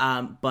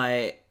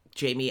 but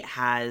Jamie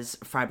has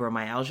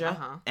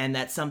fibromyalgia, and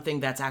that's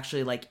something that's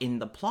actually like in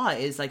the plot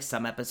is like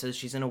some episodes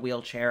she's in a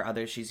wheelchair,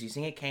 others she's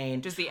using a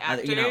cane. Does the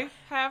actor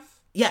have?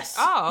 Yes.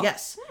 Oh.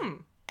 Yes.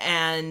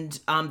 And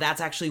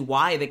that's actually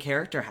why the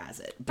character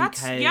has it.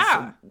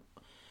 Because,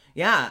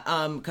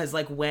 because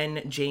like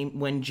when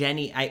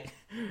Jenny,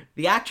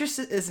 the actress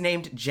is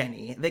named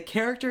Jenny. The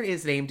character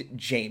is named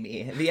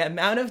Jamie. The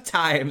amount of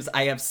times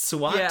I have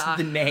swapped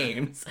the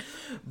names.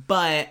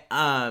 But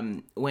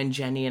when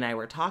Jenny and I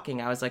were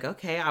talking, I was like,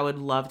 okay, I would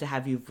love to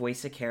have you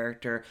voice a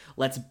character.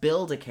 Let's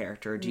build a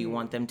character. Do you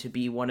want them to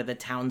be one of the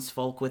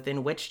townsfolk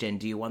within Witchton?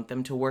 Do you want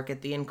them to work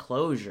at the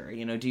enclosure?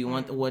 You know, do you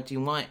want, what do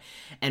you want?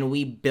 And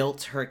we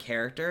built her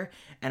character.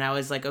 And I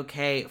was like,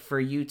 okay, for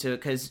you to,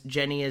 because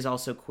Jenny is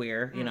also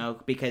queer, you know,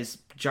 because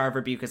Jar of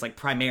Rebuke is like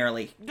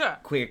primarily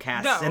queer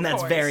cast, and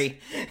that's very,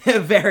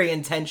 very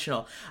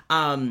intentional.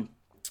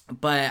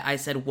 But I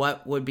said,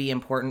 what would be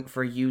important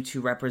for you to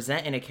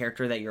represent in a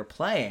character that you're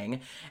playing?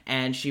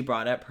 And she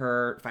brought up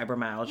her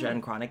fibromyalgia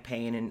and chronic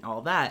pain and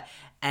all that.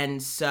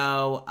 And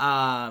so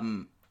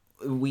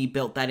we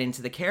built that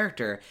into the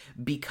character.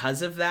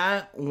 Because of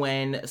that,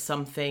 when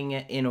something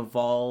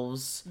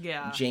involves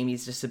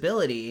Jamie's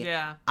disability,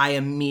 I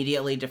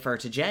immediately defer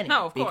to Jenny.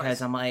 No, of course.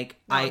 Because I'm like...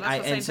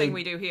 that's the same thing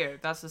we do here.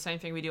 That's the same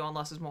thing we do on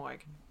Less's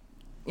Morgue.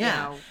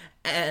 Yeah.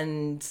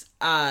 And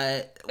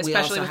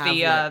especially with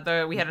we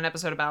had an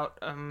episode about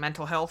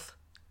mental health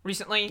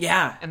recently.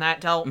 Yeah. And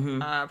that dealt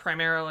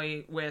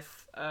primarily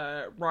with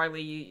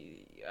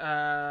Riley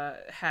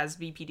has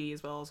BPD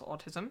as well as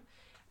autism.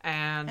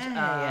 And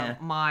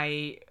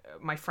my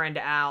friend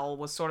Al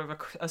was sort of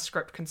a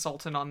script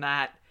consultant on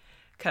that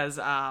because,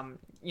 Al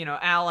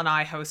and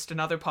I host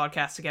another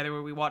podcast together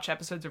where we watch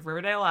episodes of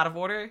Riverdale out of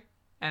order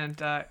and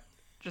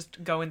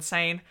just go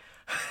insane.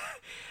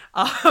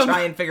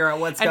 Try and figure out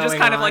what's going on. And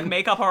just kind of like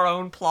make up our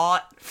own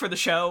plot for the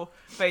show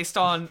based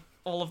on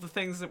all of the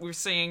things that we're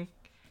seeing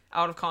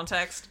out of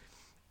context.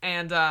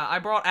 And I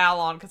brought Al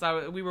on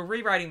because we were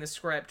rewriting the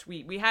script.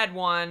 We had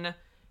one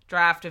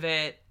draft of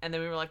it, and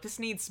then we were like, this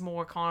needs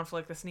more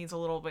conflict, this needs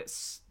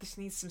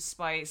some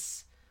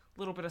spice, a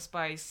little bit of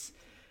spice.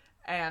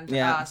 And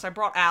so I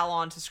brought Al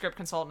on to script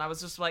consult, and I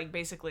was just like,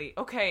 basically,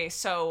 okay,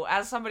 so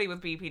as somebody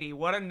with BPD,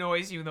 what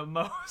annoys you the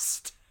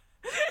most?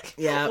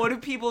 What do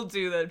people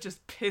do that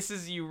just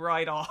pisses you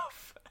right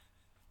off?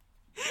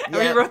 And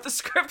we wrote the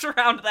script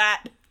around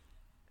that.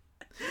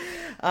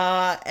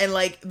 And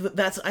like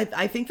that's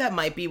I think that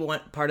might be one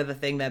part of the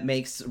thing that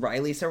makes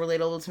Riley so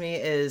relatable to me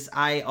is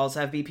I also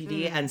have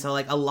BPD, and so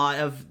like a lot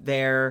of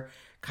their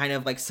kind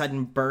of like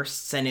sudden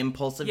bursts and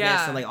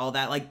impulsiveness and like all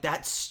that, like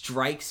that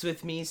strikes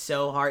with me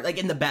so hard, like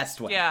in the best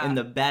way. In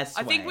the best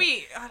way. I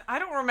think I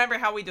don't remember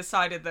how we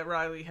decided that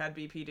Riley had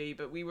BPD,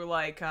 but we were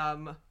like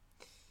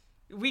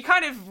we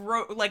kind of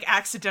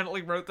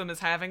accidentally wrote them as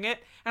having it,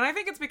 and I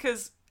think it's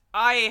because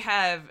I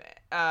have,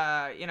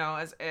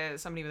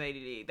 as somebody with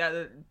ADD,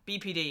 that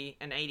BPD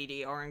and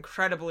ADD are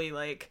incredibly,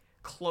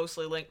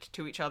 closely linked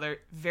to each other.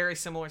 Very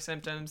similar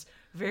symptoms,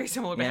 very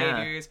similar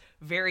behaviors,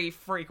 very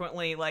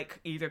frequently,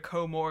 either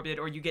comorbid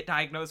or you get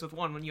diagnosed with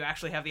one when you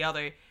actually have the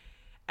other.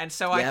 And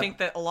so I think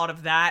that a lot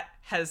of that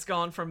has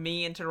gone from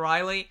me into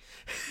Riley.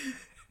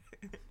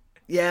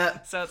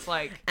 So it's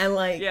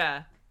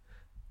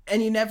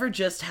and you never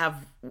just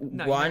have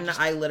one.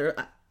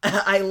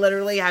 I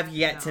literally have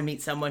yet to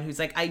meet someone who's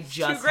like, I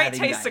just two great had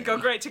tastes that go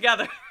great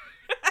together.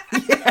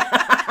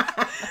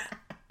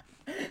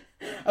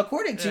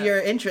 According to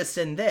your interest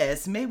in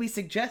this, may we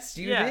suggest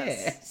you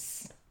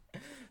this?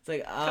 It's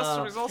like,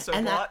 customers also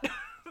bought.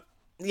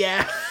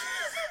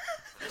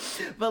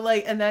 But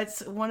and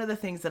that's one of the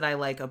things that I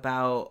like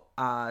about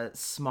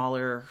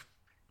smaller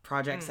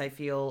projects, I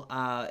feel,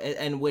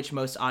 and which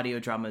most audio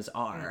dramas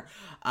are.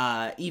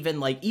 Even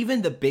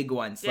the big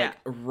ones, like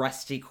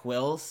Rusty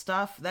Quill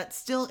stuff, that's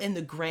still in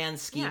the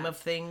grand scheme of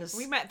things.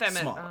 We met them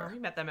at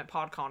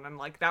PodCon, and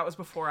that was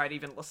before I'd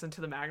even listened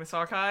to the Magnus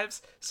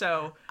Archives.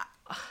 So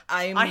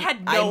I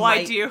had no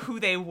idea who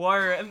they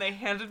were, and they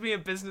handed me a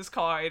business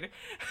card.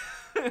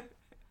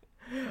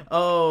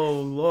 Oh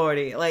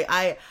lordy.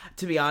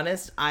 To be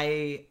honest,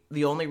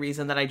 the only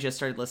reason that I just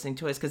started listening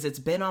to it is because it's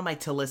been on my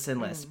to listen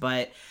list,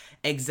 but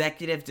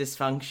Executive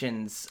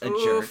Dysfunction's a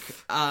jerk.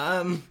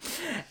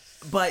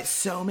 But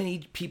so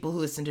many people who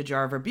listen to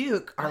Jar of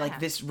Rebuke are like,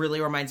 this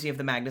really reminds me of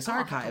the Magnus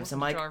Archives. I'm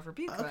like, Jar of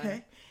Rebuke,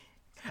 okay.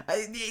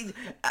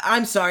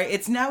 I'm sorry.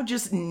 It's now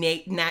just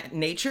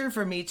nature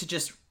for me to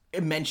just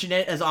mention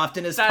it as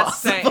often as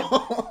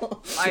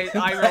possible.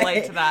 I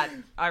relate to that.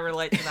 I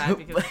relate to that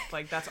because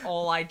that's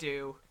all I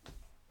do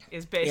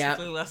is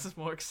basically Less's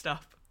Morgue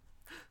stuff.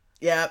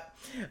 Yeah,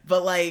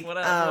 but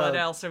what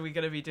else are we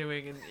gonna be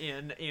doing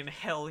in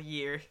Hell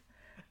Year?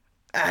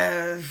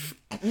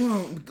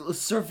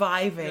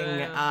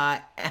 surviving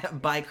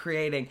by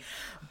creating.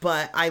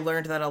 But I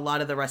learned that a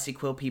lot of the Rusty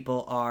Quill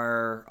people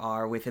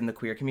are within the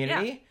queer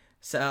community. Yeah.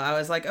 So I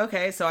was like,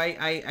 okay. So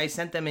I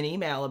sent them an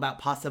email about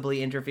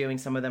possibly interviewing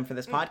some of them for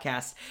this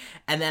podcast.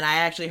 And then I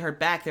actually heard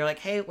back. They're like,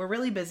 hey, we're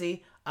really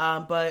busy.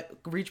 But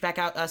reach back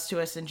out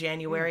to us in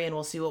January and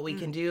we'll see what we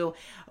can do.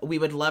 We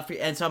would love for you.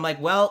 And so I'm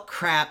like, well,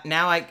 crap.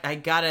 Now I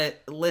gotta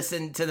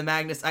listen to the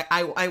Magnus.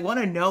 I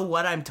want to know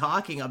what I'm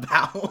talking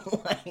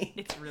about. Like,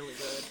 It's really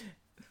good.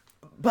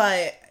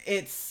 but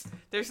it's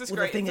There's this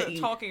great thing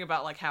talking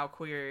about like how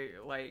queer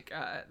like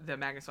the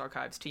Magnus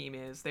Archives team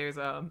is. There's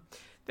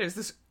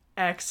this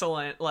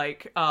excellent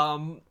like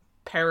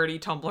parody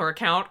Tumblr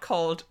account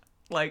called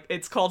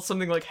it's called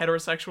something like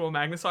Heterosexual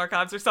Magnus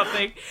Archives or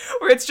something,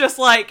 where it's just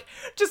like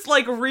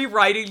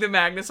rewriting the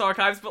Magnus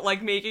Archives, but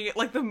like making it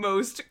like the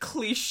most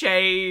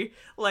cliche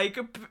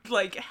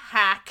like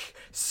hack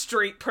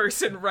straight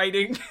person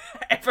writing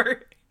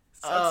ever.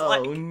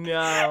 So it's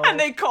no. And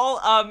they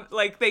call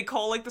like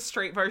the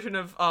straight version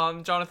of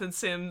Jonathan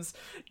Sims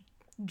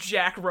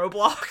Jack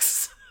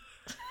Roblox.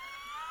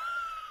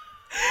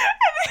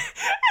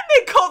 and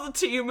they call the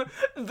team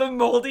the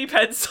Moldy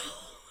Pencil.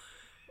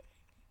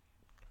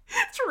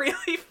 It's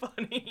really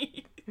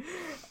funny.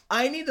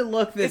 I need to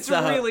look this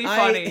up. It's really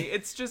funny.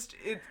 It's just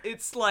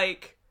it's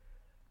like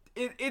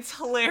it's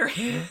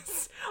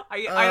hilarious.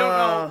 I don't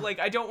know, like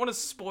I don't want to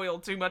spoil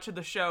too much of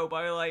the show,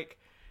 but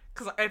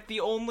because the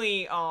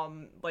only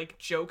like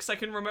jokes I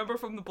can remember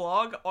from the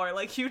blog are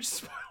like huge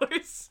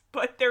spoilers,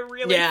 but they're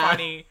really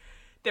funny.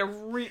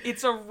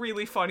 It's a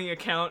really funny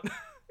account.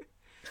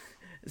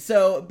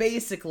 So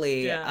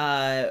basically,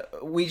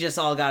 we just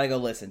all gotta go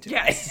listen to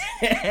it.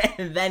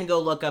 And then go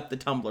look up the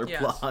Tumblr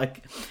blog.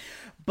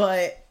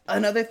 But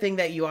another thing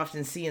that you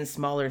often see in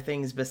smaller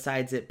things,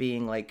 besides it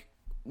being like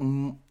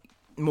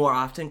more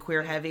often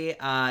queer heavy,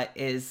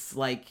 is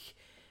like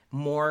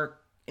more,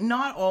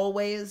 not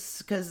always,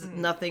 because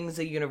nothing's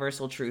a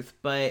universal truth,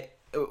 but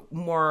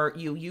more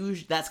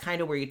that's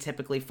kind of where you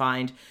typically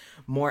find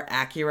more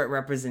accurate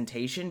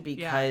representation,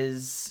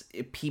 because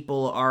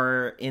people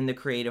are in the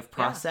creative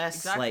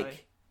process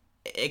like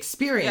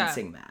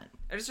experiencing that.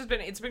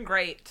 It's been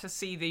great to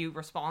see the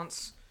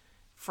response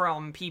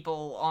from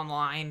people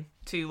online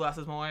to Less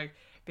is More,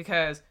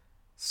 because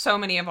so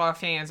many of our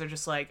fans are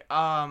just like,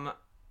 I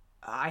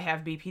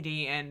have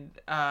BPD and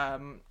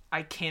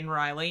I kin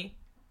Riley.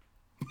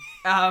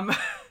 Yes.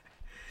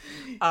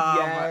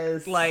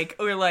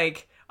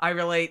 I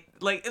relate,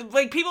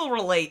 like people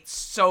relate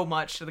so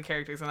much to the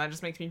characters, and that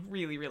just makes me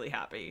really, really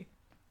happy.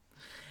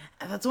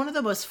 And that's one of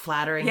the most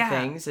flattering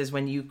things, is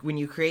when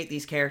you create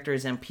these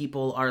characters and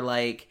people are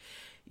like,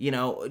 you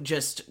know,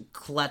 just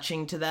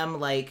clutching to them,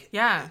 like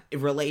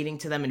relating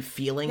to them and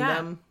feeling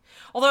them.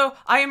 Although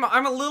I'm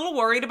a little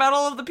worried about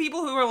all of the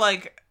people who are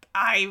like,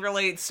 I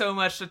relate so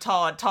much to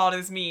Todd. Todd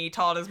is me.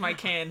 Todd is my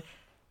kin.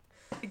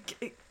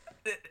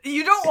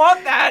 You don't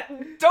want that.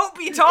 Don't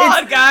be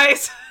Todd,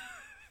 guys.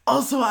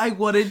 Also, I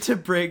wanted to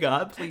bring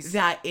up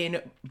that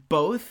in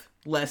both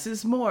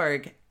Less's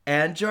Morgue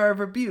and Jar of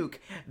Rebuke,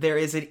 there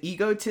is an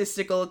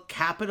egotistical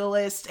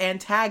capitalist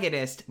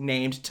antagonist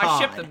named Todd.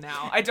 I ship them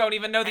now. I don't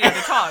even know the other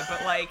Todd,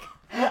 but like,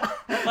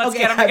 let's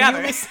get them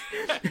together.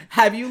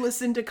 Have you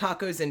listened to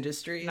Kako's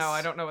Industries? No,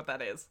 I don't know what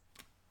that is.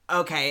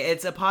 Okay,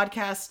 it's a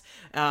podcast,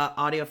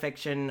 audio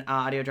fiction,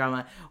 audio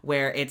drama,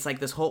 where it's like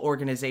this whole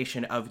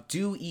organization of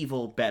do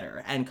evil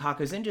better. And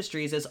Kako's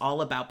Industries is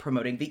all about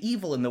promoting the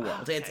evil in the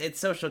world. Okay. It's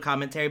social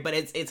commentary, but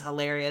it's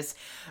hilarious,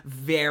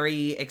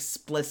 very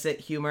explicit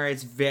humor.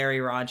 It's very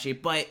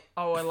raunchy, but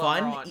I love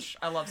fun. Raunch.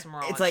 I love some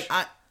Raunch. It's like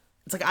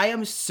I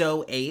am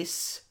so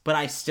ace, but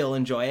I still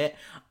enjoy it.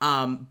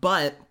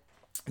 But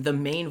the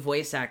main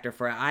voice actor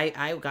for it,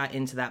 I got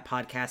into that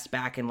podcast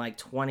back in like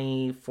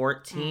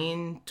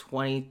 2014,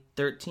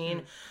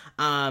 2013.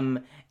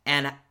 And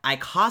I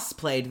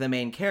cosplayed the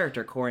main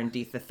character, Corin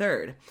Deeth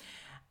III.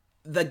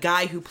 The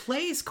guy who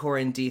plays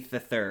Corin Deeth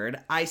III,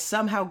 I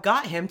somehow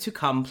got him to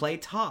come play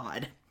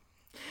Todd.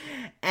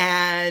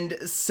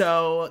 And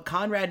so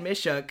Conrad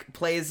Mishuk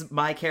plays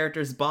my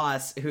character's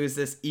boss, who's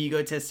this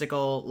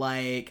egotistical,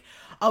 like,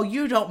 oh,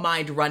 you don't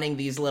mind running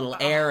these little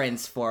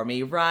errands for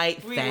me,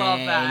 right? We Thanks. love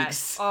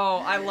that. Oh,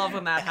 I love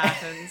when that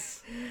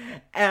happens.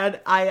 And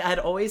I had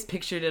always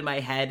pictured in my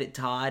head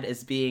Todd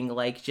as being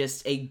like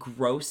just a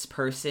gross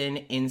person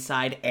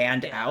inside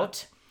and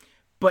out.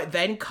 But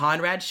then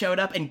Conrad showed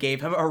up and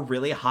gave him a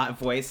really hot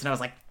voice, and I was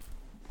like,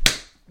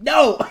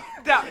 no!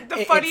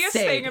 The funniest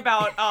thing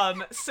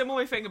about,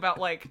 similar thing about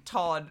like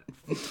Todd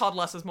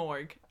Less's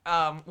Morgue,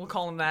 we'll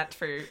call him that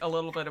for a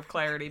little bit of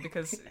clarity,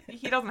 because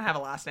he doesn't have a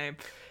last name.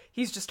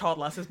 He's just Todd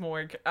Less's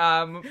Morgue.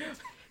 When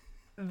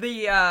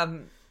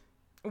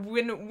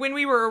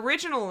we were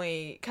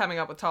originally coming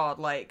up with Todd,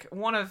 like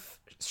one of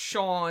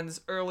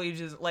Sean's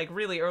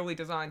really early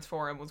designs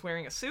for him was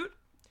wearing a suit.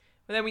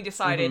 But then we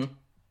decided,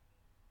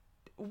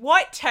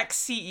 what tech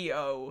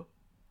CEO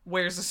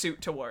wears a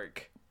suit to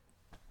work?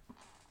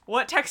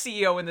 what tech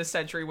CEO in this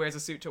century wears a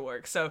suit to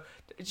work? So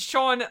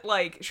Sean's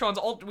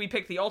we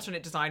picked the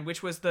alternate design,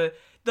 which was the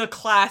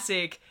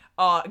classic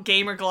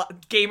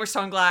gamer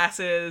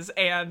sunglasses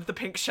and the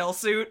pink shell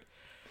suit.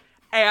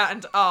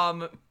 And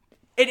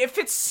it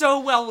fits so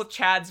well with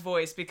Chad's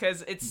voice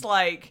because it's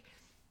like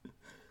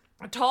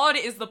Todd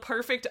is the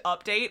perfect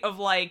update of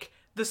like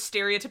the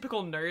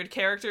stereotypical nerd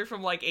character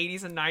from like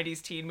 80s and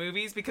 90s teen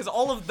movies, because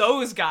all of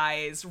those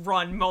guys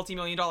run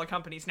multi-million-dollar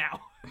companies now.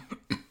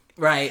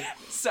 Right.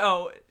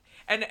 So,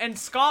 and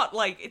Scott,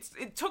 like,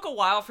 it took a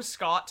while for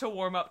Scott to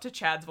warm up to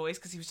Chad's voice,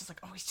 because he was just like,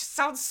 oh, he just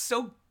sounds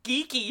so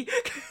geeky.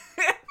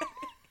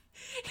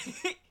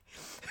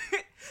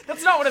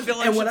 That's not what a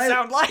villain should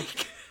sound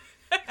like.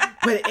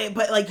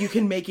 but like, you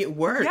can make it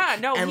work. Yeah,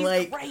 no, and he's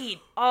like, great.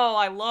 Oh,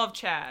 I love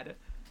Chad.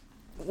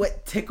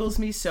 What tickles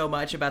me so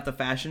much about the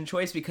fashion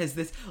choice, because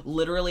this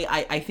literally,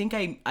 I think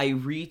I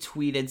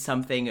retweeted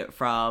something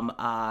from,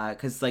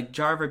 because like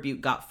Jar of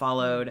Rebuke got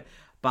followed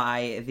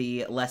by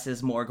the Less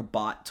is Morgue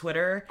bot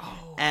Twitter.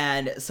 Oh.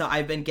 And so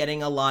I've been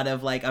getting a lot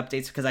of like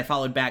updates because I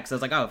followed back. So I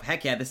was like, oh,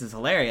 heck yeah, this is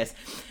hilarious.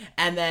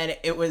 And then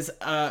it was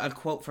a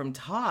quote from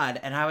Todd,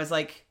 and I was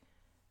like,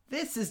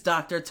 this is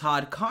Dr.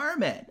 Todd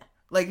Carmen.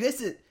 Like,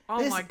 this is...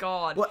 Oh my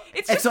god. What?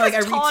 It's just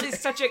because Todd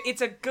is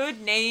it's a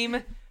good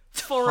name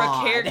for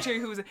Todd. A character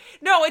who's...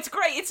 No, it's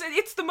great.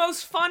 It's the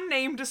most fun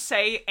name to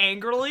say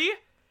angrily.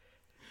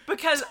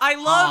 Because I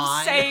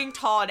love saying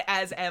Todd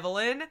as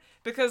Evelyn.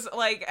 Because,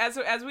 like,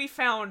 as we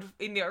found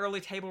in the early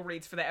table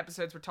reads for the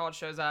episodes where Todd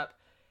shows up,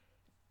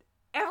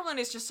 Evelyn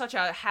is just such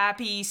a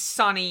happy,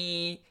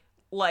 sunny,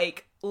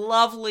 like,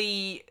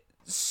 lovely,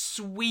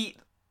 sweet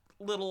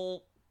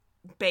little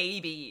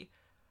baby.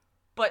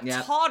 But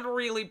Todd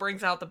really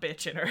brings out the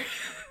bitch in her.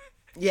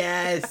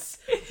 Yes,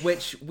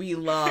 which we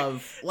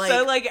love. Like,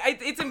 so, like,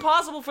 it's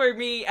impossible for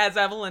me as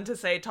Evelyn to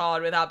say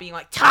Todd without being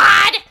like,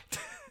 Todd!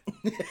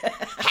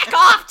 Heck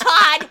off,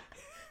 Todd!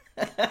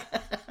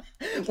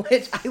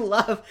 Which I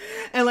love.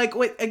 And like,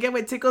 what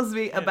tickles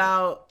me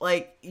about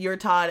like your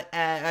Todd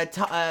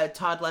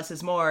Less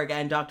is Morgue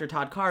and Dr.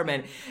 Todd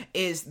Carmen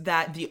is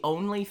that the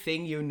only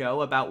thing you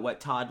know about what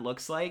Todd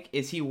looks like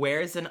is he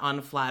wears an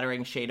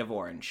unflattering shade of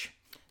orange.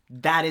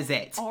 That is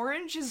it.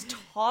 Orange is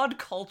Todd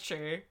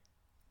culture.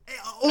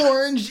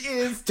 Orange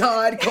is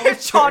Todd culture.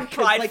 Todd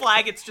pride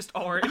flag, it's just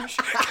orange.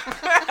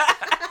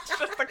 It's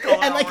just the color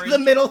and like orange. The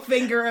middle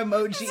finger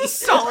emoji. It's a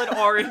solid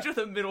orange with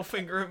a middle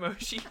finger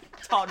emoji.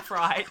 Todd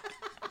pride.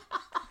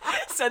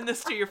 Send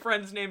this to your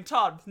friends named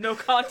Todd. No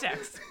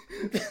context.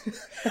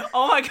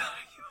 Oh my god.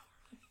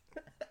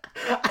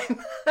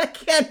 I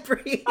can't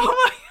breathe. Oh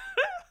my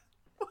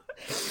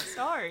god.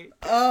 Sorry.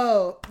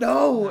 Oh,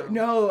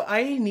 no,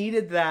 I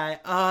needed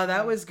that. Oh,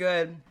 that was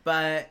good.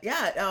 But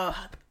yeah,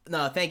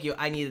 no, thank you.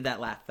 I needed that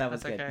laugh. That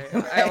was good.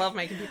 Okay. I love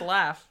making people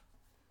laugh.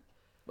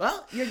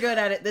 Well, you're good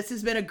at it. This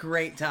has been a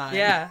great time.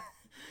 Yeah.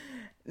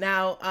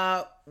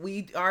 Now,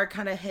 we are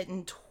kind of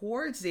heading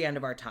towards the end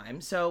of our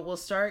time, so we'll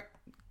start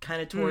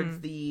kind of towards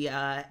the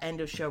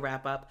end of show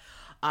wrap up.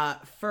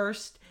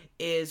 First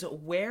is,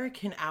 where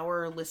can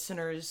our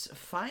listeners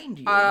find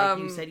you? Like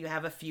you said, you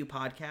have a few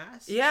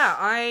podcasts. Yeah,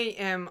 I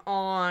am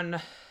on,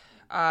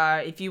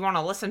 if you want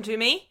to listen to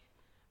me,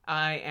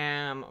 I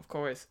am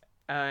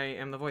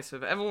the voice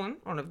of Evelyn,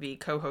 one of the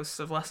co-hosts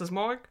of Less is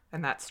Morgue,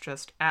 and that's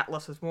just at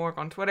Less is Morgue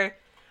on Twitter,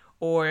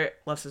 or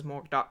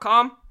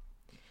lessismorgue.com.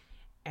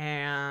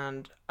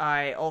 And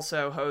I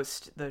also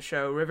host the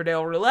show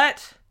Riverdale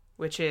Roulette,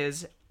 which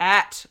is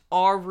at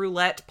our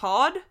Roulette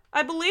Pod,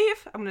 I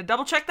believe. I'm going to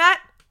double check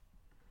that.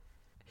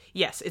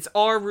 Yes, it's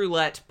our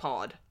Roulette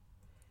Pod.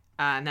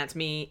 And that's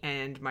me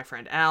and my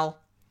friend Al.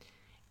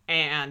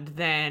 And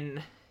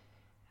then,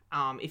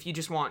 if you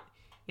just want,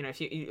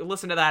 if you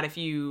listen to that, if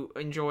you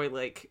enjoy,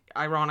 like,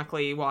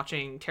 ironically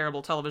watching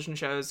terrible television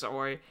shows,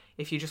 or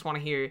if you just want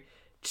to hear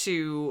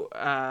two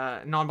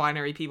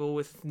non-binary people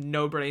with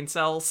no brain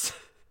cells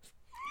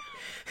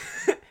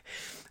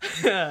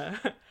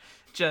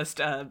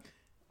just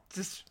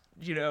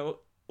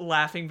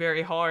laughing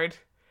very hard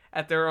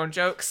at their own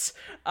jokes.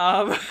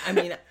 I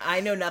mean,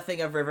 I know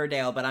nothing of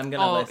Riverdale, but I'm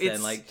gonna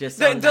listen. Like, just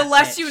the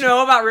less you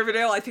know about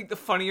Riverdale, I think the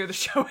funnier the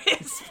show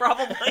is,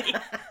 probably.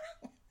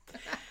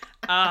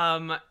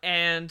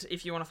 And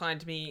if you want to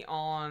find me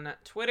on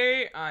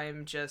Twitter,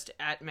 I'm just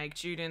at Meg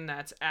Tuten.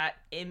 That's at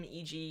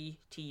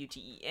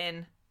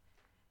MEGTUTEN.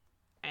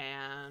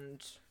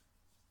 And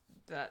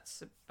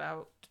that's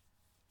about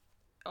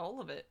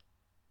all of it.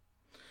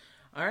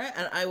 All right,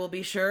 and I will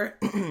be sure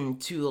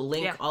to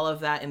link all of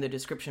that in the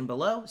description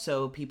below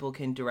so people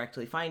can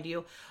directly find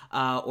you.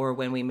 Or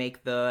when we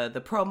make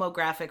the promo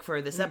graphic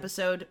for this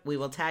episode, we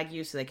will tag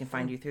you so they can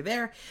find you through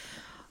there.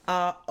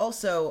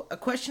 Also, a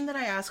question that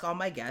I ask all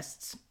my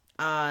guests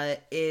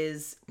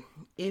is,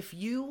 if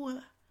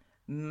you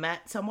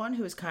met someone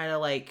who is kind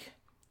of like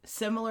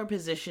similar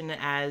position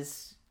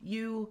as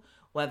you,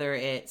 whether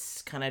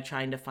it's kind of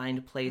trying to find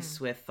a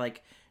place with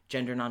like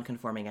gender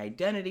nonconforming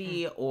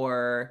identity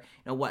or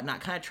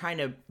whatnot, kind of trying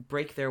to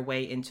break their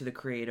way into the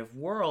creative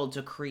world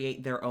to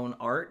create their own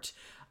art,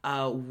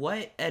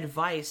 What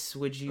advice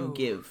would you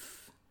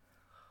give?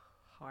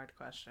 Hard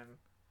question.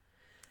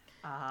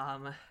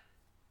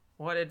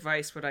 What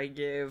advice would I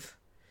give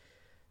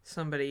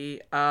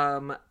somebody?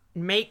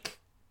 Make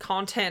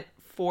content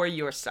for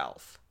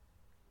yourself.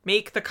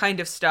 Make the kind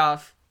of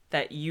stuff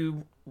that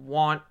you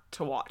want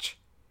to watch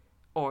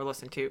or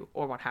listen to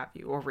or what have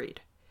you, or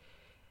read.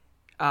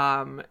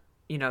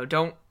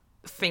 Don't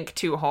think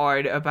too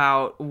hard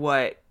about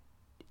what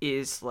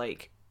is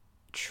like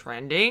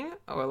trending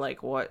or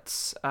like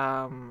what's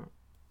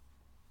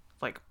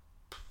like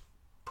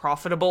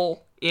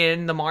profitable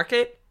in the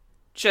market.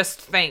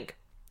 Just think,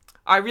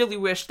 I really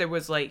wish there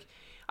was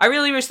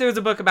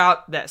a book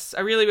about this.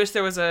 I really wish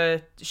there was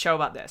a show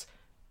about this.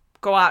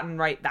 Go out and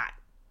write that.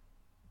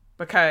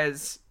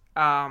 Because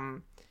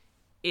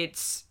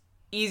it's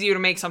easier to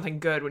make something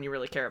good when you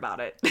really care about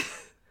it.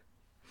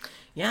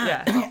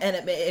 Yeah.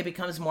 And it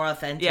becomes more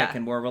authentic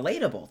and more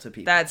relatable to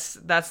people. That's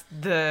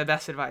the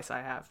best advice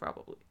I have,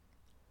 probably.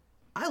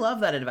 I love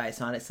that advice,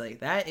 honestly.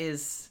 That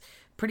is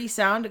pretty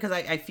sound, because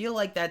I feel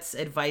like that's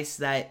advice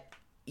that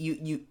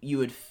you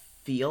would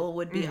feel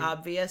would be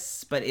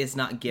obvious, but is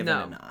not given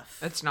enough.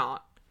 It's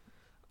not.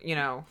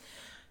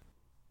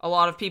 A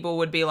lot of people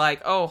would be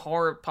like, oh,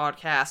 horror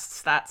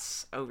podcasts,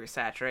 that's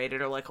oversaturated.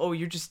 Or like, oh,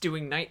 you're just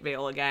doing Night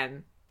Vale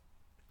again.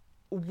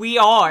 We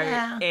are,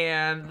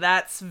 and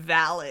that's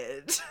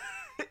valid.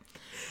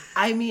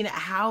 I mean,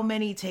 how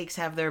many takes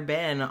have there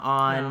been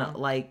on,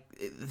 like,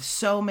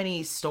 so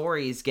many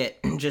stories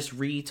get just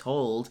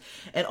retold?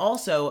 And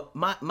also,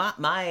 my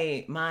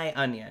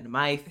onion,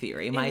 my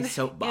theory, my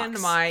soapbox.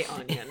 In my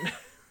onion.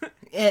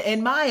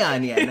 in my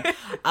onion,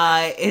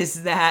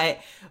 is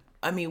that,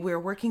 I mean, we're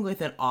working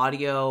with an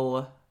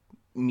audio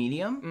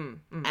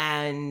medium,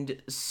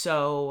 and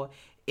so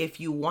if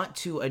you want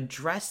to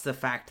address the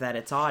fact that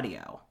it's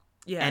audio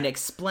and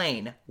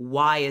explain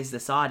why is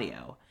this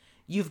audio,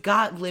 you've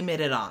got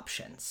limited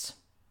options.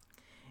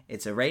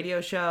 It's a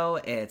radio show,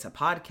 it's a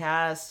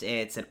podcast,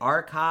 it's an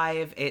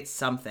archive, it's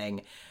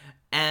something.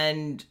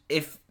 And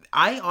if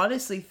I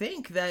honestly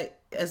think that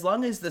as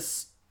long as the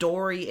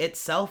story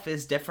itself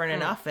is different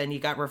enough and you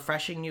got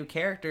refreshing new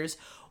characters,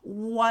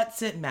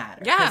 what's it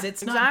matter? Yeah, because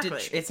it's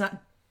exactly.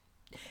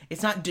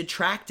 it's not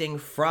detracting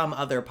from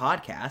other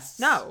podcasts.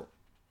 No.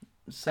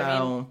 So I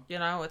mean,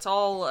 it's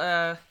all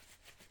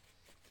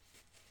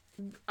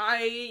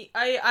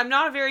I'm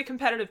not a very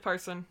competitive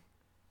person,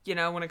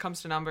 when it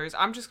comes to numbers.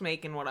 I'm just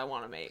making what I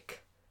want to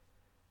make.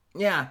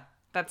 Yeah.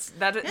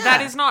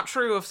 That is not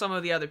true of some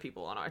of the other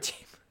people on our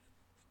team.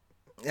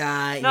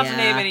 Not to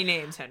name any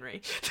names,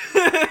 Henry.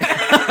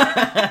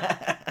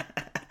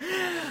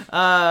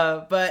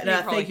 But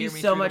thank you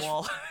so much.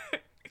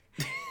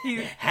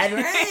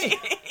 Henry!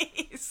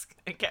 He's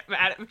gonna get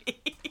mad at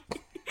me.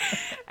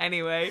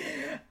 Anyway.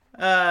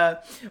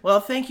 Well,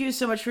 thank you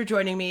so much for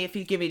joining me. If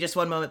you give me just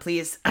one moment,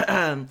 please.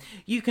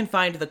 You can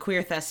find The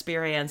Queer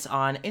Thesperience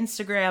on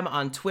Instagram,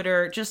 on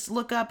Twitter. Just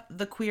look up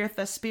The Queer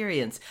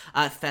Thesperience.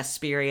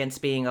 Thesperience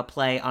being a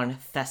play on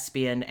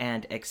thespian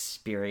and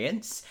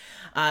experience.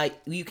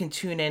 You can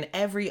tune in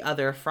every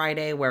other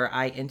Friday where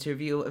I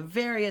interview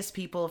various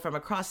people from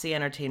across the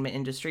entertainment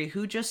industry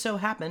who just so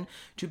happen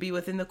to be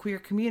within the queer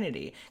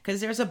community. Because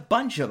there's a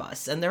bunch of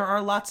us, and there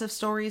are lots of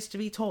stories to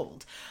be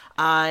told.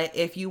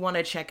 If you want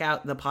to check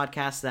out the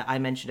podcast that I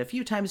mentioned a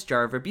few times,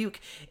 Jar of Rebuke,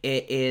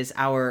 it is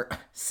our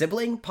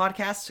sibling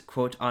podcast,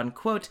 quote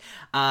unquote,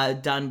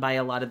 done by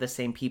a lot of the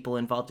same people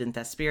involved in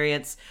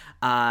Thesperience,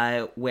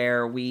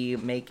 where we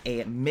make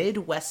a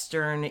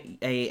Midwestern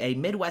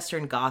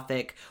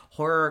Gothic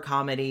horror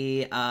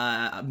comedy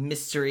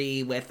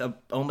mystery with a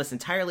almost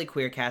entirely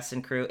queer cast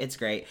and crew. It's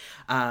great.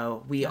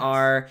 We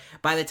are,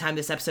 by the time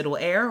this episode will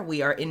air,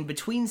 we are in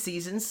between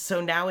seasons,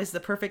 so now is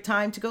the perfect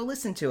time to go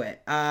listen to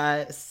it.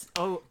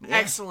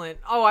 Excellent.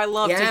 Oh, I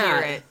love to hear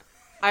it.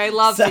 I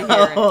love to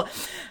hear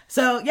it.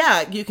 So,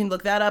 yeah, you can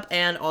look that up.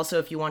 And also,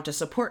 if you want to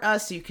support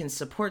us, you can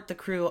support the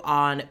crew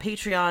on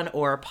Patreon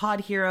or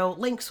Pod Hero.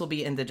 Links will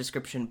be in the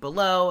description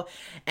below.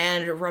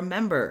 And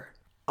remember,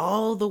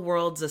 all the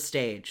world's a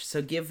stage,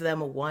 so give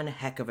them one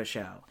heck of a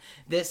show.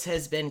 This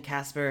has been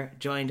Casper,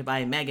 joined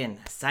by Megan,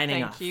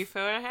 signing off. Thank you for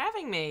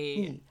having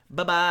me.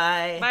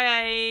 Bye-bye.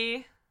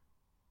 Bye.